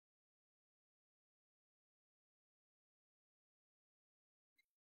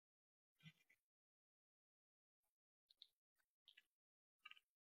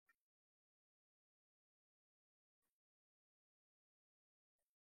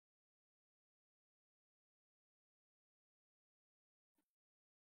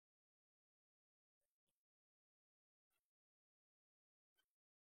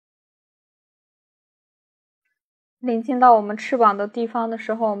临近到我们翅膀的地方的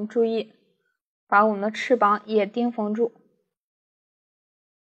时候，我们注意把我们的翅膀也钉缝住。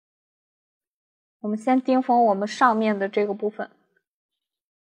我们先钉缝我们上面的这个部分，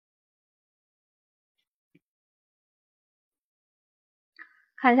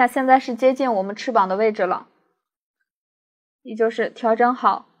看一下现在是接近我们翅膀的位置了，也就是调整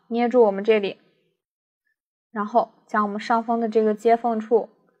好，捏住我们这里，然后将我们上方的这个接缝处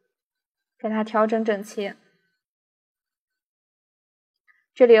给它调整整齐。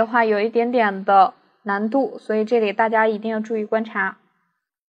这里的话有一点点的难度，所以这里大家一定要注意观察。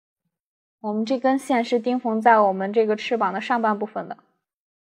我们这根线是钉缝在我们这个翅膀的上半部分的。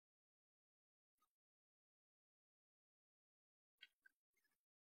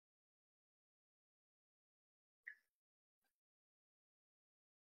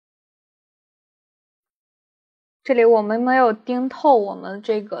这里我们没有钉透我们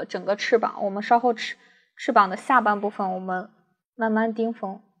这个整个翅膀，我们稍后翅膀的下半部分我们慢慢钉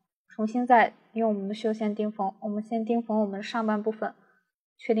缝，重新再用我们的绣线钉缝。我们先钉缝我们上半部分，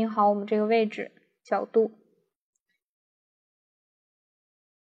确定好我们这个位置、角度。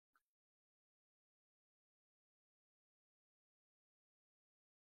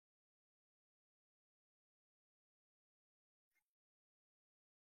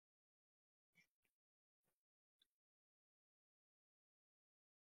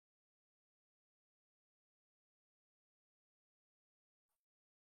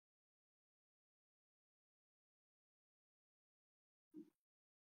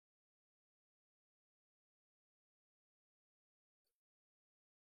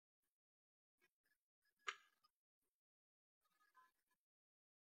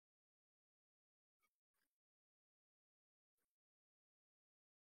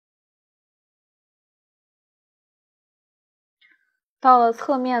到了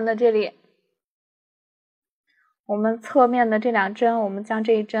侧面的这里，我们侧面的这两针，我们将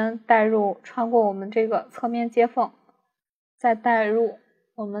这一针带入，穿过我们这个侧面接缝，再带入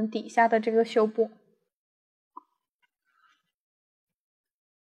我们底下的这个绣布。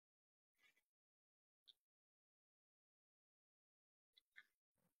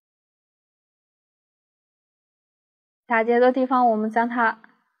打结的地方我们将它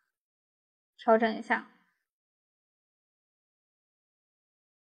调整一下。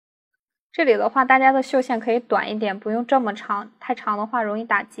这里的话，大家的绣线可以短一点，不用这么长，太长的话容易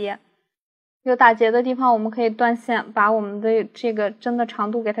打结。有打结的地方，我们可以断线，把我们的这个针的长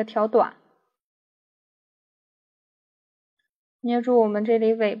度给它调短。捏住我们这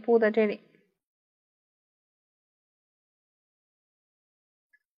里尾部的这里，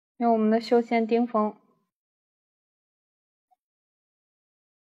用我们的绣线钉缝。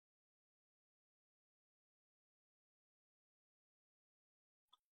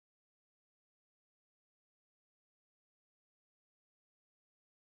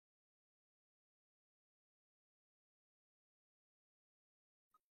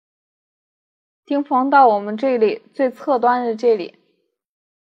钉缝到我们这里最侧端的这里，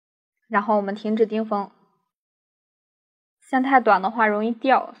然后我们停止钉缝。线太短的话容易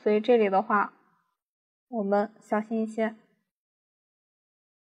掉，所以这里的话我们小心一些。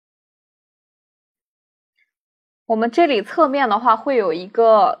我们这里侧面的话会有一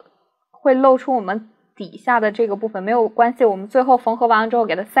个会露出我们底下的这个部分，没有关系，我们最后缝合完了之后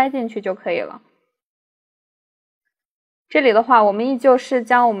给它塞进去就可以了。这里的话我们依旧是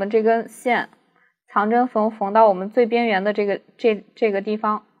将我们这根线藏针缝到我们最边缘的这个地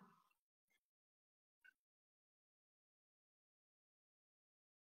方。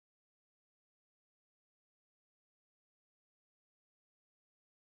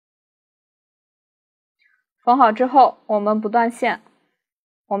缝好之后我们不断线，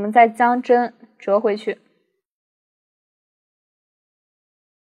我们再将针折回去。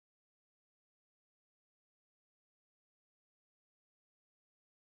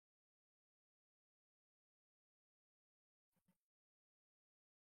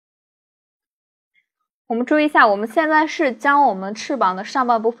我们注意一下，我们现在是将我们翅膀的上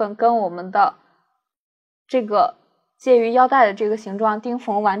半部分跟我们的这个介于腰带的这个形状钉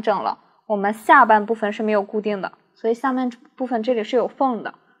缝完整了，我们下半部分是没有固定的，所以下面部分这里是有缝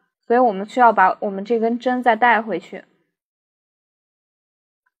的，所以我们需要把我们这根针再带回去，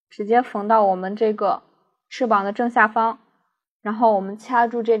直接缝到我们这个翅膀的正下方，然后我们掐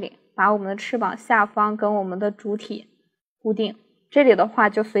住这里，把我们的翅膀下方跟我们的主体固定。这里的话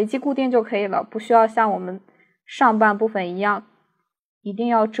就随机固定就可以了，不需要像我们上半部分一样，一定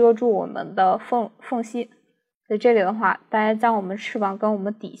要遮住我们的缝隙。所以这里的话，大家将我们翅膀跟我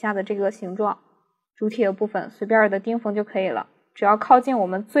们底下的这个形状主体的部分随便的钉缝就可以了，只要靠近我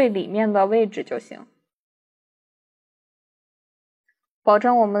们最里面的位置就行，保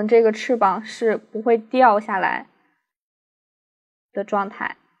证我们这个翅膀是不会掉下来的状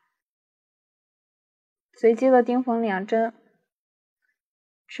态。随机的钉缝两针，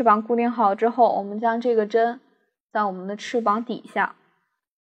翅膀固定好之后，我们将这个针在我们的翅膀底下，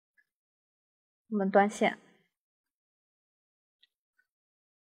我们断线。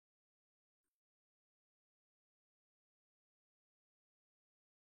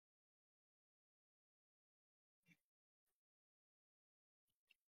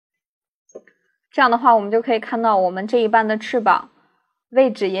这样的话，我们就可以看到我们这一半的翅膀位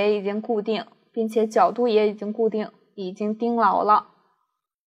置也已经固定，并且角度也已经固定，已经钉牢了，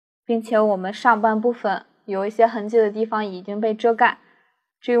并且我们上半部分有一些痕迹的地方已经被遮盖。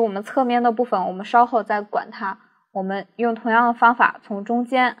至于我们侧面的部分，我们稍后再管它。我们用同样的方法从中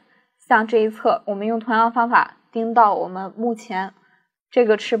间向这一侧，我们用同样的方法钉到我们目前这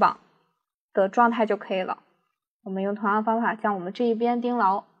个翅膀的状态就可以了。我们用同样的方法将我们这一边钉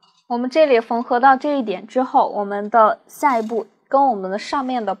牢。我们这里缝合到这一点之后，我们的下一步跟我们的上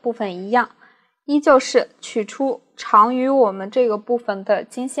面的部分一样，依旧是取出长于我们这个部分的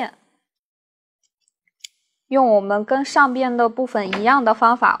经线，用我们跟上边的部分一样的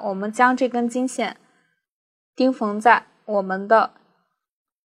方法，我们将这根经线钉缝在我们的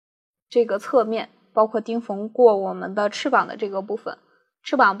这个侧面，包括钉缝过我们的翅膀的这个部分。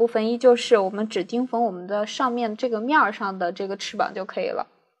翅膀部分依旧是我们只钉缝我们的上面这个面上的这个翅膀就可以了，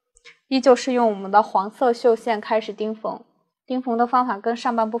依旧是用我们的黄色绣线开始钉缝，钉缝的方法跟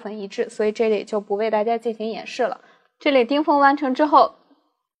上半部分一致，所以这里就不为大家进行演示了。这里钉缝完成之后，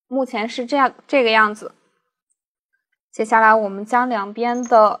目前是这个样子。接下来我们将两边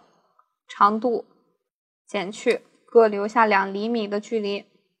的长度减去，各留下2厘米的距离。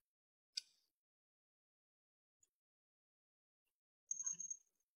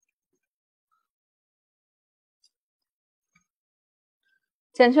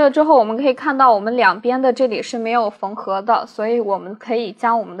减去了之后，我们可以看到我们两边的这里是没有缝合的，所以我们可以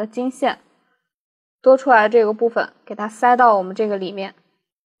将我们的经线多出来的这个部分给它塞到我们这个里面。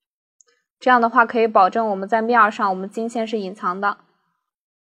这样的话可以保证我们在面上我们经线是隐藏的。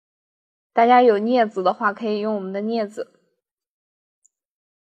大家有镊子的话，可以用我们的镊子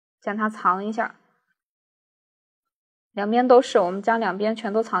将它藏一下。两边都是，我们将两边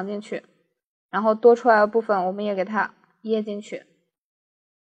全都藏进去，然后多出来的部分我们也给它掖进去。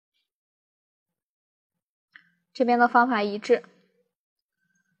这边的方法一致。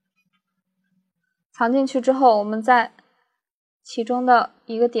藏进去之后，我们在其中的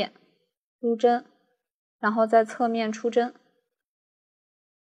一个点入针，然后在侧面出针。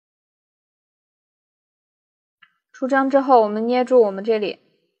出针之后，我们捏住我们这里，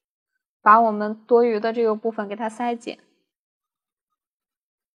把我们多余的这个部分给它塞紧，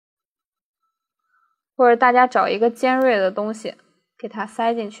或者大家找一个尖锐的东西给它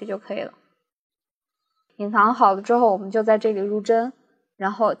塞进去就可以了。隐藏好了之后，我们就在这里入针，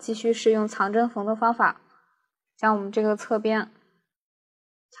然后继续是用藏针缝的方法将我们这个侧边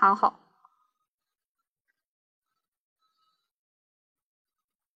藏好。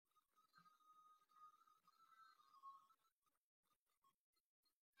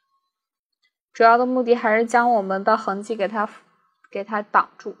主要的目的还是将我们的痕迹给它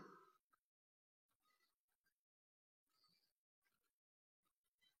挡住。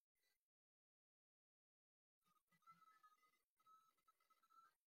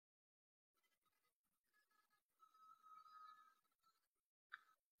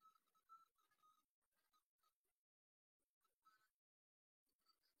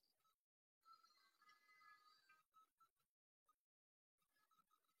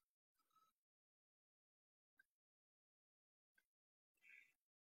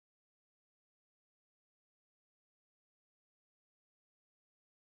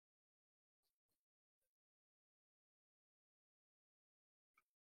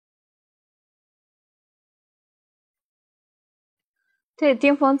这里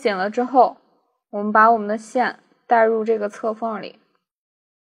钉缝紧了之后，我们把我们的线带入这个侧缝里，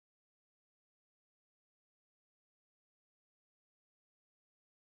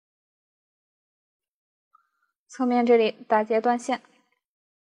侧面这里打结断线。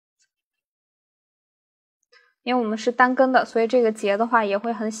因为我们是单根的，所以这个结的话也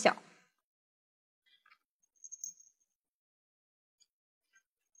会很小。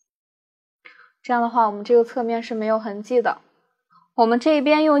这样的话，我们这个侧面是没有痕迹的。我们这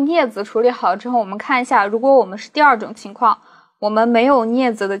边用镊子处理好之后，我们看一下，如果我们是第二种情况，我们没有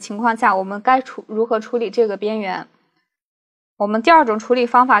镊子的情况下，我们该如何处理这个边缘？我们第二种处理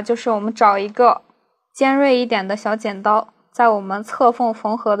方法就是我们找一个尖锐一点的小剪刀，在我们侧缝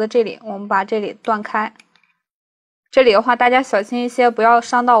缝合的这里，我们把这里断开。这里的话，大家小心一些，不要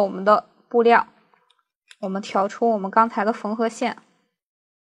伤到我们的布料。我们调出我们刚才的缝合线。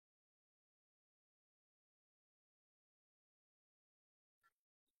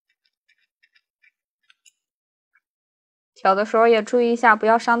挑的时候也注意一下，不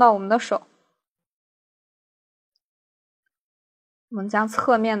要伤到我们的手。我们将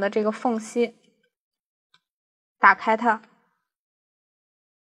侧面的这个缝隙打开它。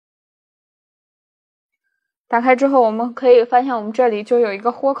打开之后，我们可以发现我们这里就有一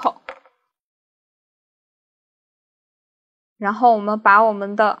个豁口。然后我们把我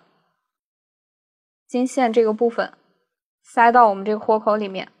们的金线这个部分塞到我们这个豁口里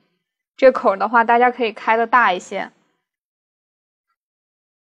面，这个口的话大家可以开的大一些。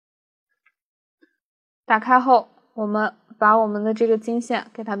打开后，我们把我们的这个金线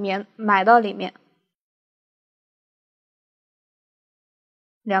给它埋到里面，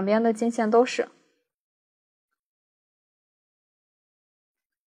两边的金线都是，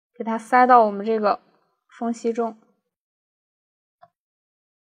给它塞到我们这个缝隙中。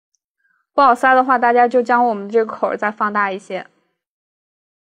不好塞的话，大家就将我们这个口再放大一些。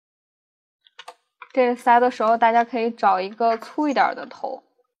这个塞的时候，大家可以找一个粗一点的头。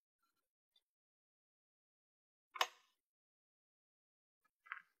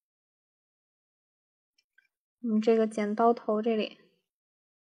这个剪刀头这里，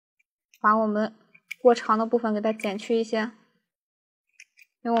把我们过长的部分给它剪去一些，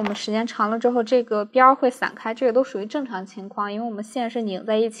因为我们时间长了之后，这个边会散开，这个都属于正常情况，因为我们线是拧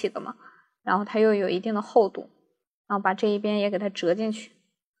在一起的嘛，然后它又有一定的厚度，然后把这一边也给它折进去，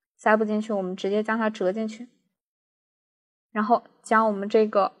塞不进去，我们直接将它折进去，然后将我们这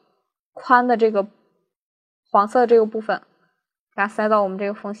个宽的这个黄色的这个部分，给它塞到我们这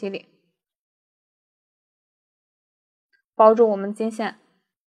个缝隙里。包住我们金线，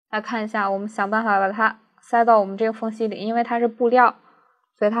来看一下，我们想办法把它塞到我们这个缝隙里，因为它是布料，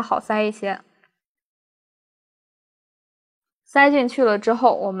所以它好塞一些。塞进去了之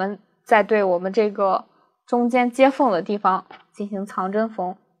后，我们再对我们这个中间接缝的地方进行藏针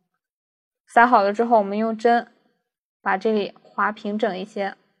缝。塞好了之后，我们用针把这里划平整一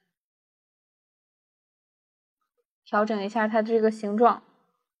些，调整一下它这个形状。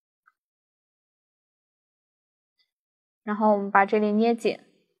然后我们把这里捏紧，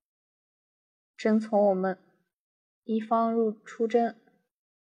针从我们一方出针，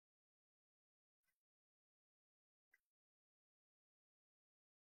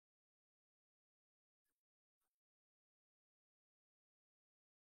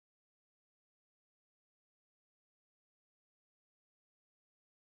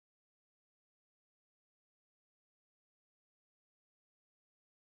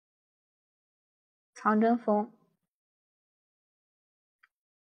藏针缝。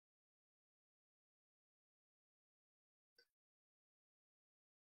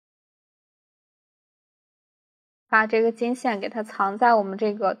把这个金线给它藏在我们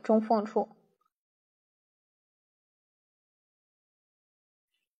这个中缝处。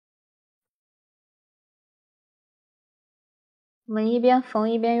我们一边缝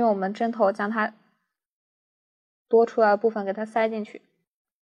一边用我们针头将它多出来的部分给它塞进去。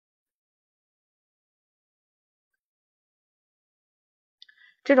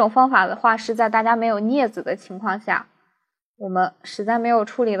这种方法的话是在大家没有镊子的情况下，我们实在没有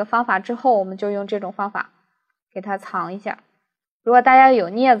处理的方法之后，我们就用这种方法给它藏一下。如果大家有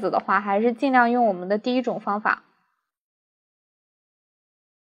镊子的话，还是尽量用我们的第一种方法。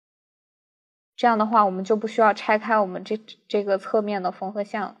这样的话，我们就不需要拆开我们这个侧面的缝合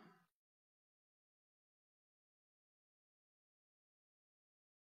线了。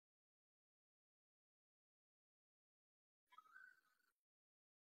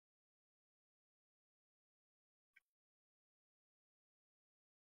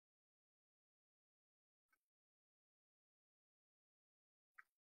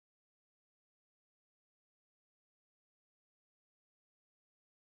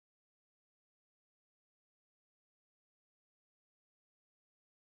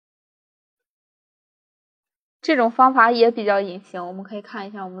这种方法也比较隐形，我们可以看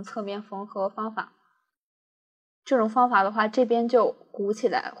一下我们侧面缝合方法。这种方法的话，这边就鼓起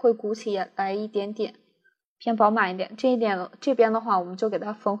来，会鼓起来一点点，偏饱满一点。这边的话，我们就给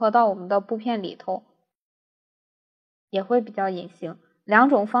它缝合到我们的布片里头，也会比较隐形。两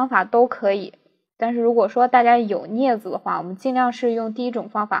种方法都可以，但是如果说大家有镊子的话，我们尽量是用第一种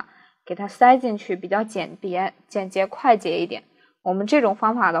方法给它塞进去，比较简洁快捷一点。我们这种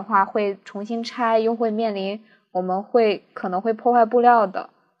方法的话，会重新拆，又会面临我们可能会破坏布料的，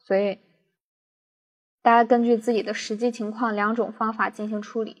所以大家根据自己的实际情况，两种方法进行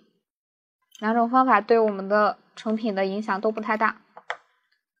处理。两种方法对我们的成品的影响都不太大。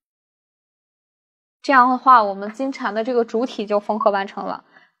这样的话，我们金蝉的这个主体就缝合完成了。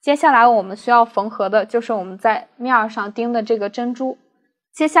接下来我们需要缝合的就是我们在面上钉的这个珍珠。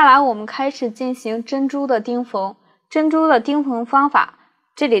接下来我们开始进行珍珠的钉缝。珍珠的钉缝方法，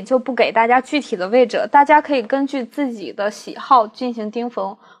这里就不给大家具体的位置，大家可以根据自己的喜好进行钉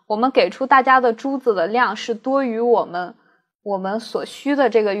缝。我们给出大家的珠子的量是多于我们所需的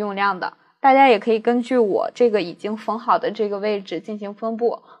这个用量的，大家也可以根据我这个已经缝好的这个位置进行分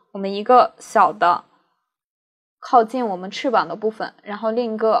布。我们一个小的靠近我们翅膀的部分，然后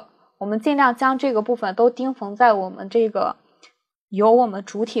另一个我们尽量将这个部分都钉缝在我们这个有我们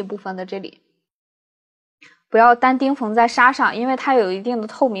主体部分的这里，不要单钉缝在纱上，因为它有一定的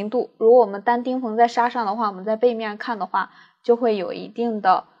透明度。如果我们单钉缝在纱上的话，我们在背面看的话就会有一定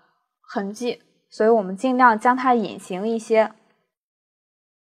的痕迹，所以我们尽量将它隐形一些。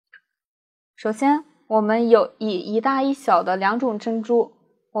首先我们有以一大一小的两种珍珠，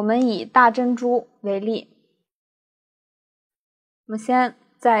我们以大珍珠为例，我们先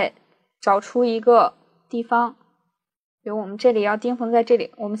再找出一个地方，比如我们这里要钉缝在这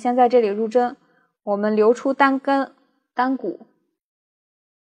里，我们先在这里入针，我们留出单根单股，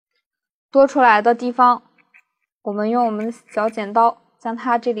多出来的地方我们用我们的小剪刀将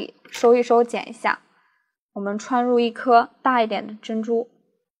它这里收一收，剪一下，我们穿入一颗大一点的珍珠。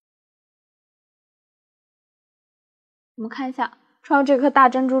我们看一下，穿入这颗大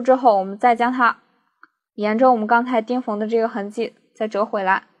珍珠之后，我们再将它沿着我们刚才钉缝的这个痕迹再折回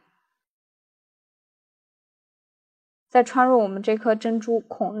来，再穿入我们这颗珍珠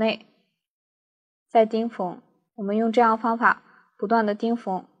孔内，再钉缝。我们用这样方法不断的钉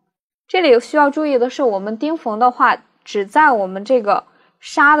缝。这里需要注意的是，我们钉缝的话只在我们这个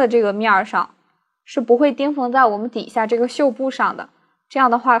纱的这个面上，是不会钉缝在我们底下这个绣布上的，这样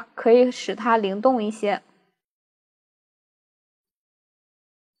的话可以使它灵动一些。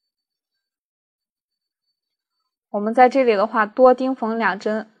我们在这里的话多钉缝2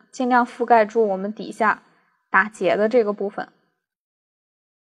针，尽量覆盖住我们底下打结的这个部分。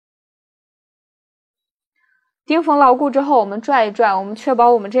钉缝牢固之后，我们拽一拽，我们确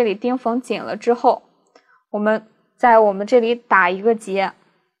保我们这里钉缝紧了之后，我们在我们这里打一个结，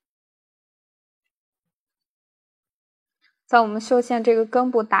在我们绣线这个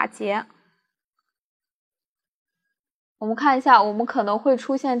根部打结。我们看一下，我们可能会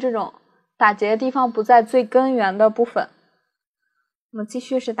出现这种打结的地方不在最根源的部分，我们继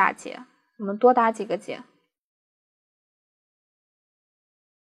续是打结，我们多打几个结。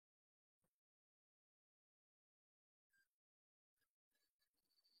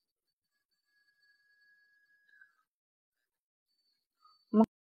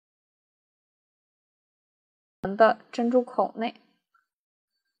我们的珍珠孔内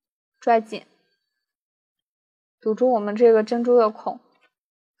拽紧，堵住我们这个珍珠的孔，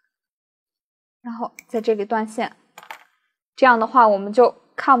然后在这里断线。这样的话我们就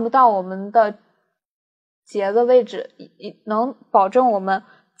看不到我们的结的位置，能保证我们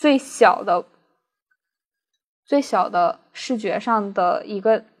最小的视觉上的一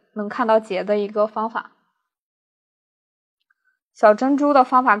个能看到结的一个方法。小珍珠的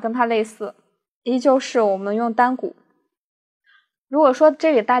方法跟它类似，依旧是我们用单股。如果说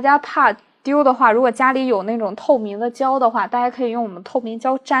这里大家怕丢的话，如果家里有那种透明的胶的话，大家可以用我们透明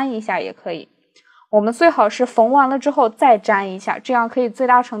胶粘一下也可以。我们最好是缝完了之后再粘一下，这样可以最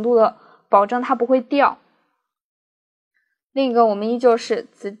大程度的保证它不会掉。另一个我们依旧是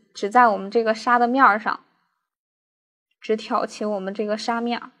只在我们这个纱的面上，只挑起我们这个纱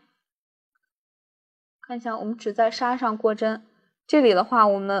面。看一下，我们只在纱上过针。这里的话，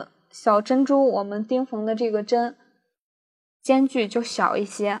我们小珍珠我们钉缝的这个针间距就小一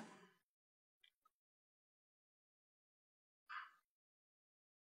些。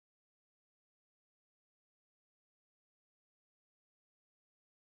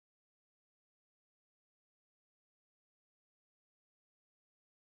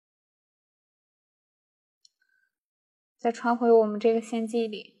再穿回我们这个线迹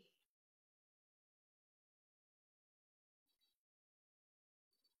里，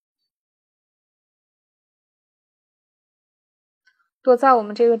多在我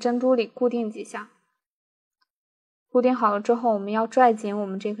们这个珍珠里固定几下。固定好了之后，我们要拽紧我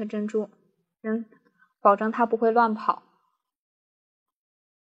们这颗珍珠，保证它不会乱跑。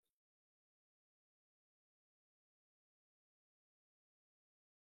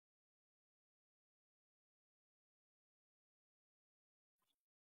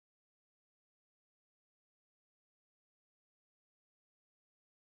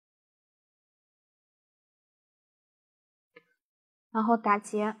然后打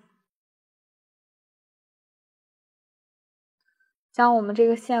结，将我们这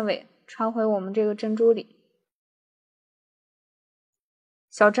个线尾穿回我们这个珍珠里。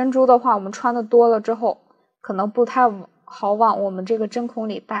小珍珠的话，我们穿的多了之后，可能不太好往我们这个针孔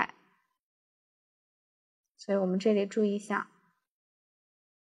里带，所以我们这里注意一下。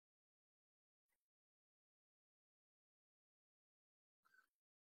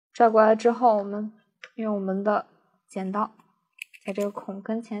拽过来之后，我们用我们的剪刀在这个孔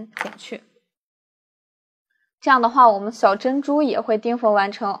跟前剪去。这样的话，我们小珍珠也会钉缝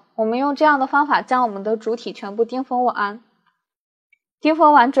完成。我们用这样的方法将我们的主体全部钉缝完。钉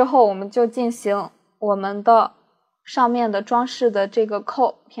缝完之后，我们就进行我们的上面的装饰的这个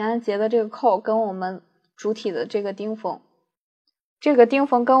扣，平安结的这个扣跟我们主体的这个钉缝。这个钉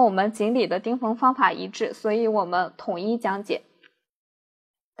缝跟我们锦鲤的钉缝方法一致，所以我们统一讲解。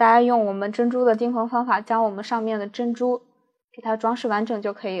大家用我们珍珠的钉缝方法将我们上面的珍珠给它装饰完整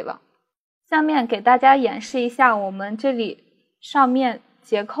就可以了。下面给大家演示一下我们这里上面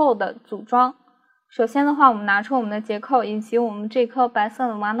结扣的组装。首先的话，我们拿出我们的结扣以及我们这颗白色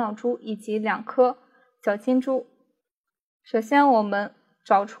的玛瑙珠以及2颗小金珠。首先我们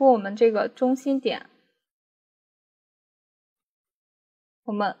找出我们这个中心点，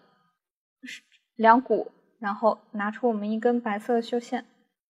我们2股，然后拿出我们一根白色的绣线，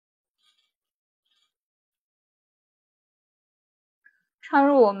穿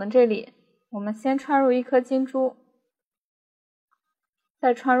入我们这里。我们先穿入1颗金珠，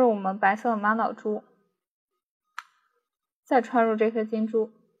再穿入我们白色的玛瑙珠，再穿入这颗金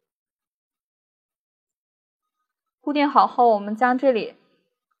珠。固定好后，我们将这里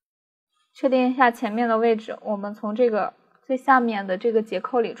确定一下前面的位置，我们从这个最下面的这个结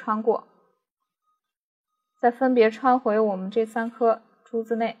扣里穿过，再分别穿回我们这3颗珠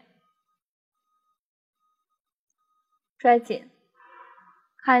子内，拽紧，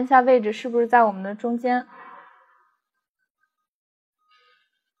看一下位置是不是在我们的中间，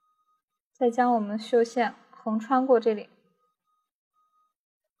再将我们绣线横穿过这里，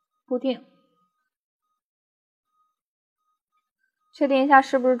固定，确定一下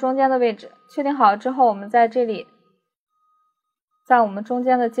是不是中间的位置。确定好了之后，我们在这里，在我们中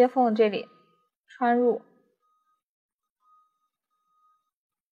间的接缝这里穿入，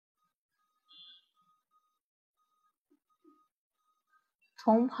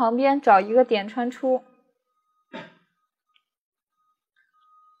从旁边找一个点穿出，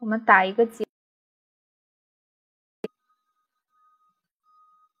我们打一个结，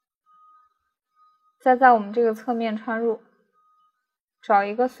再在我们这个侧面穿入，找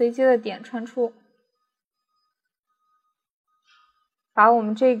一个随机的点穿出，把我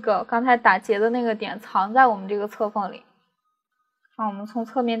们这个刚才打结的那个点藏在我们这个侧缝里，让我们从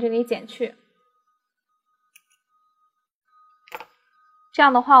侧面这里剪去。这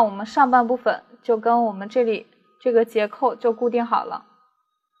样的话，我们上半部分就跟我们这里这个结扣就固定好了。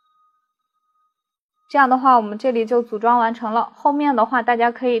这样的话，我们这里就组装完成了。后面的话，大家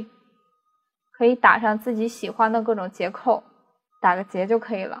可以打上自己喜欢的各种结扣，打个结就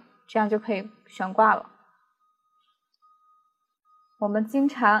可以了，这样就可以悬挂了。我们金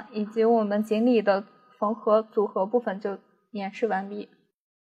蝉以及我们锦鲤的缝合组合部分就演示完毕。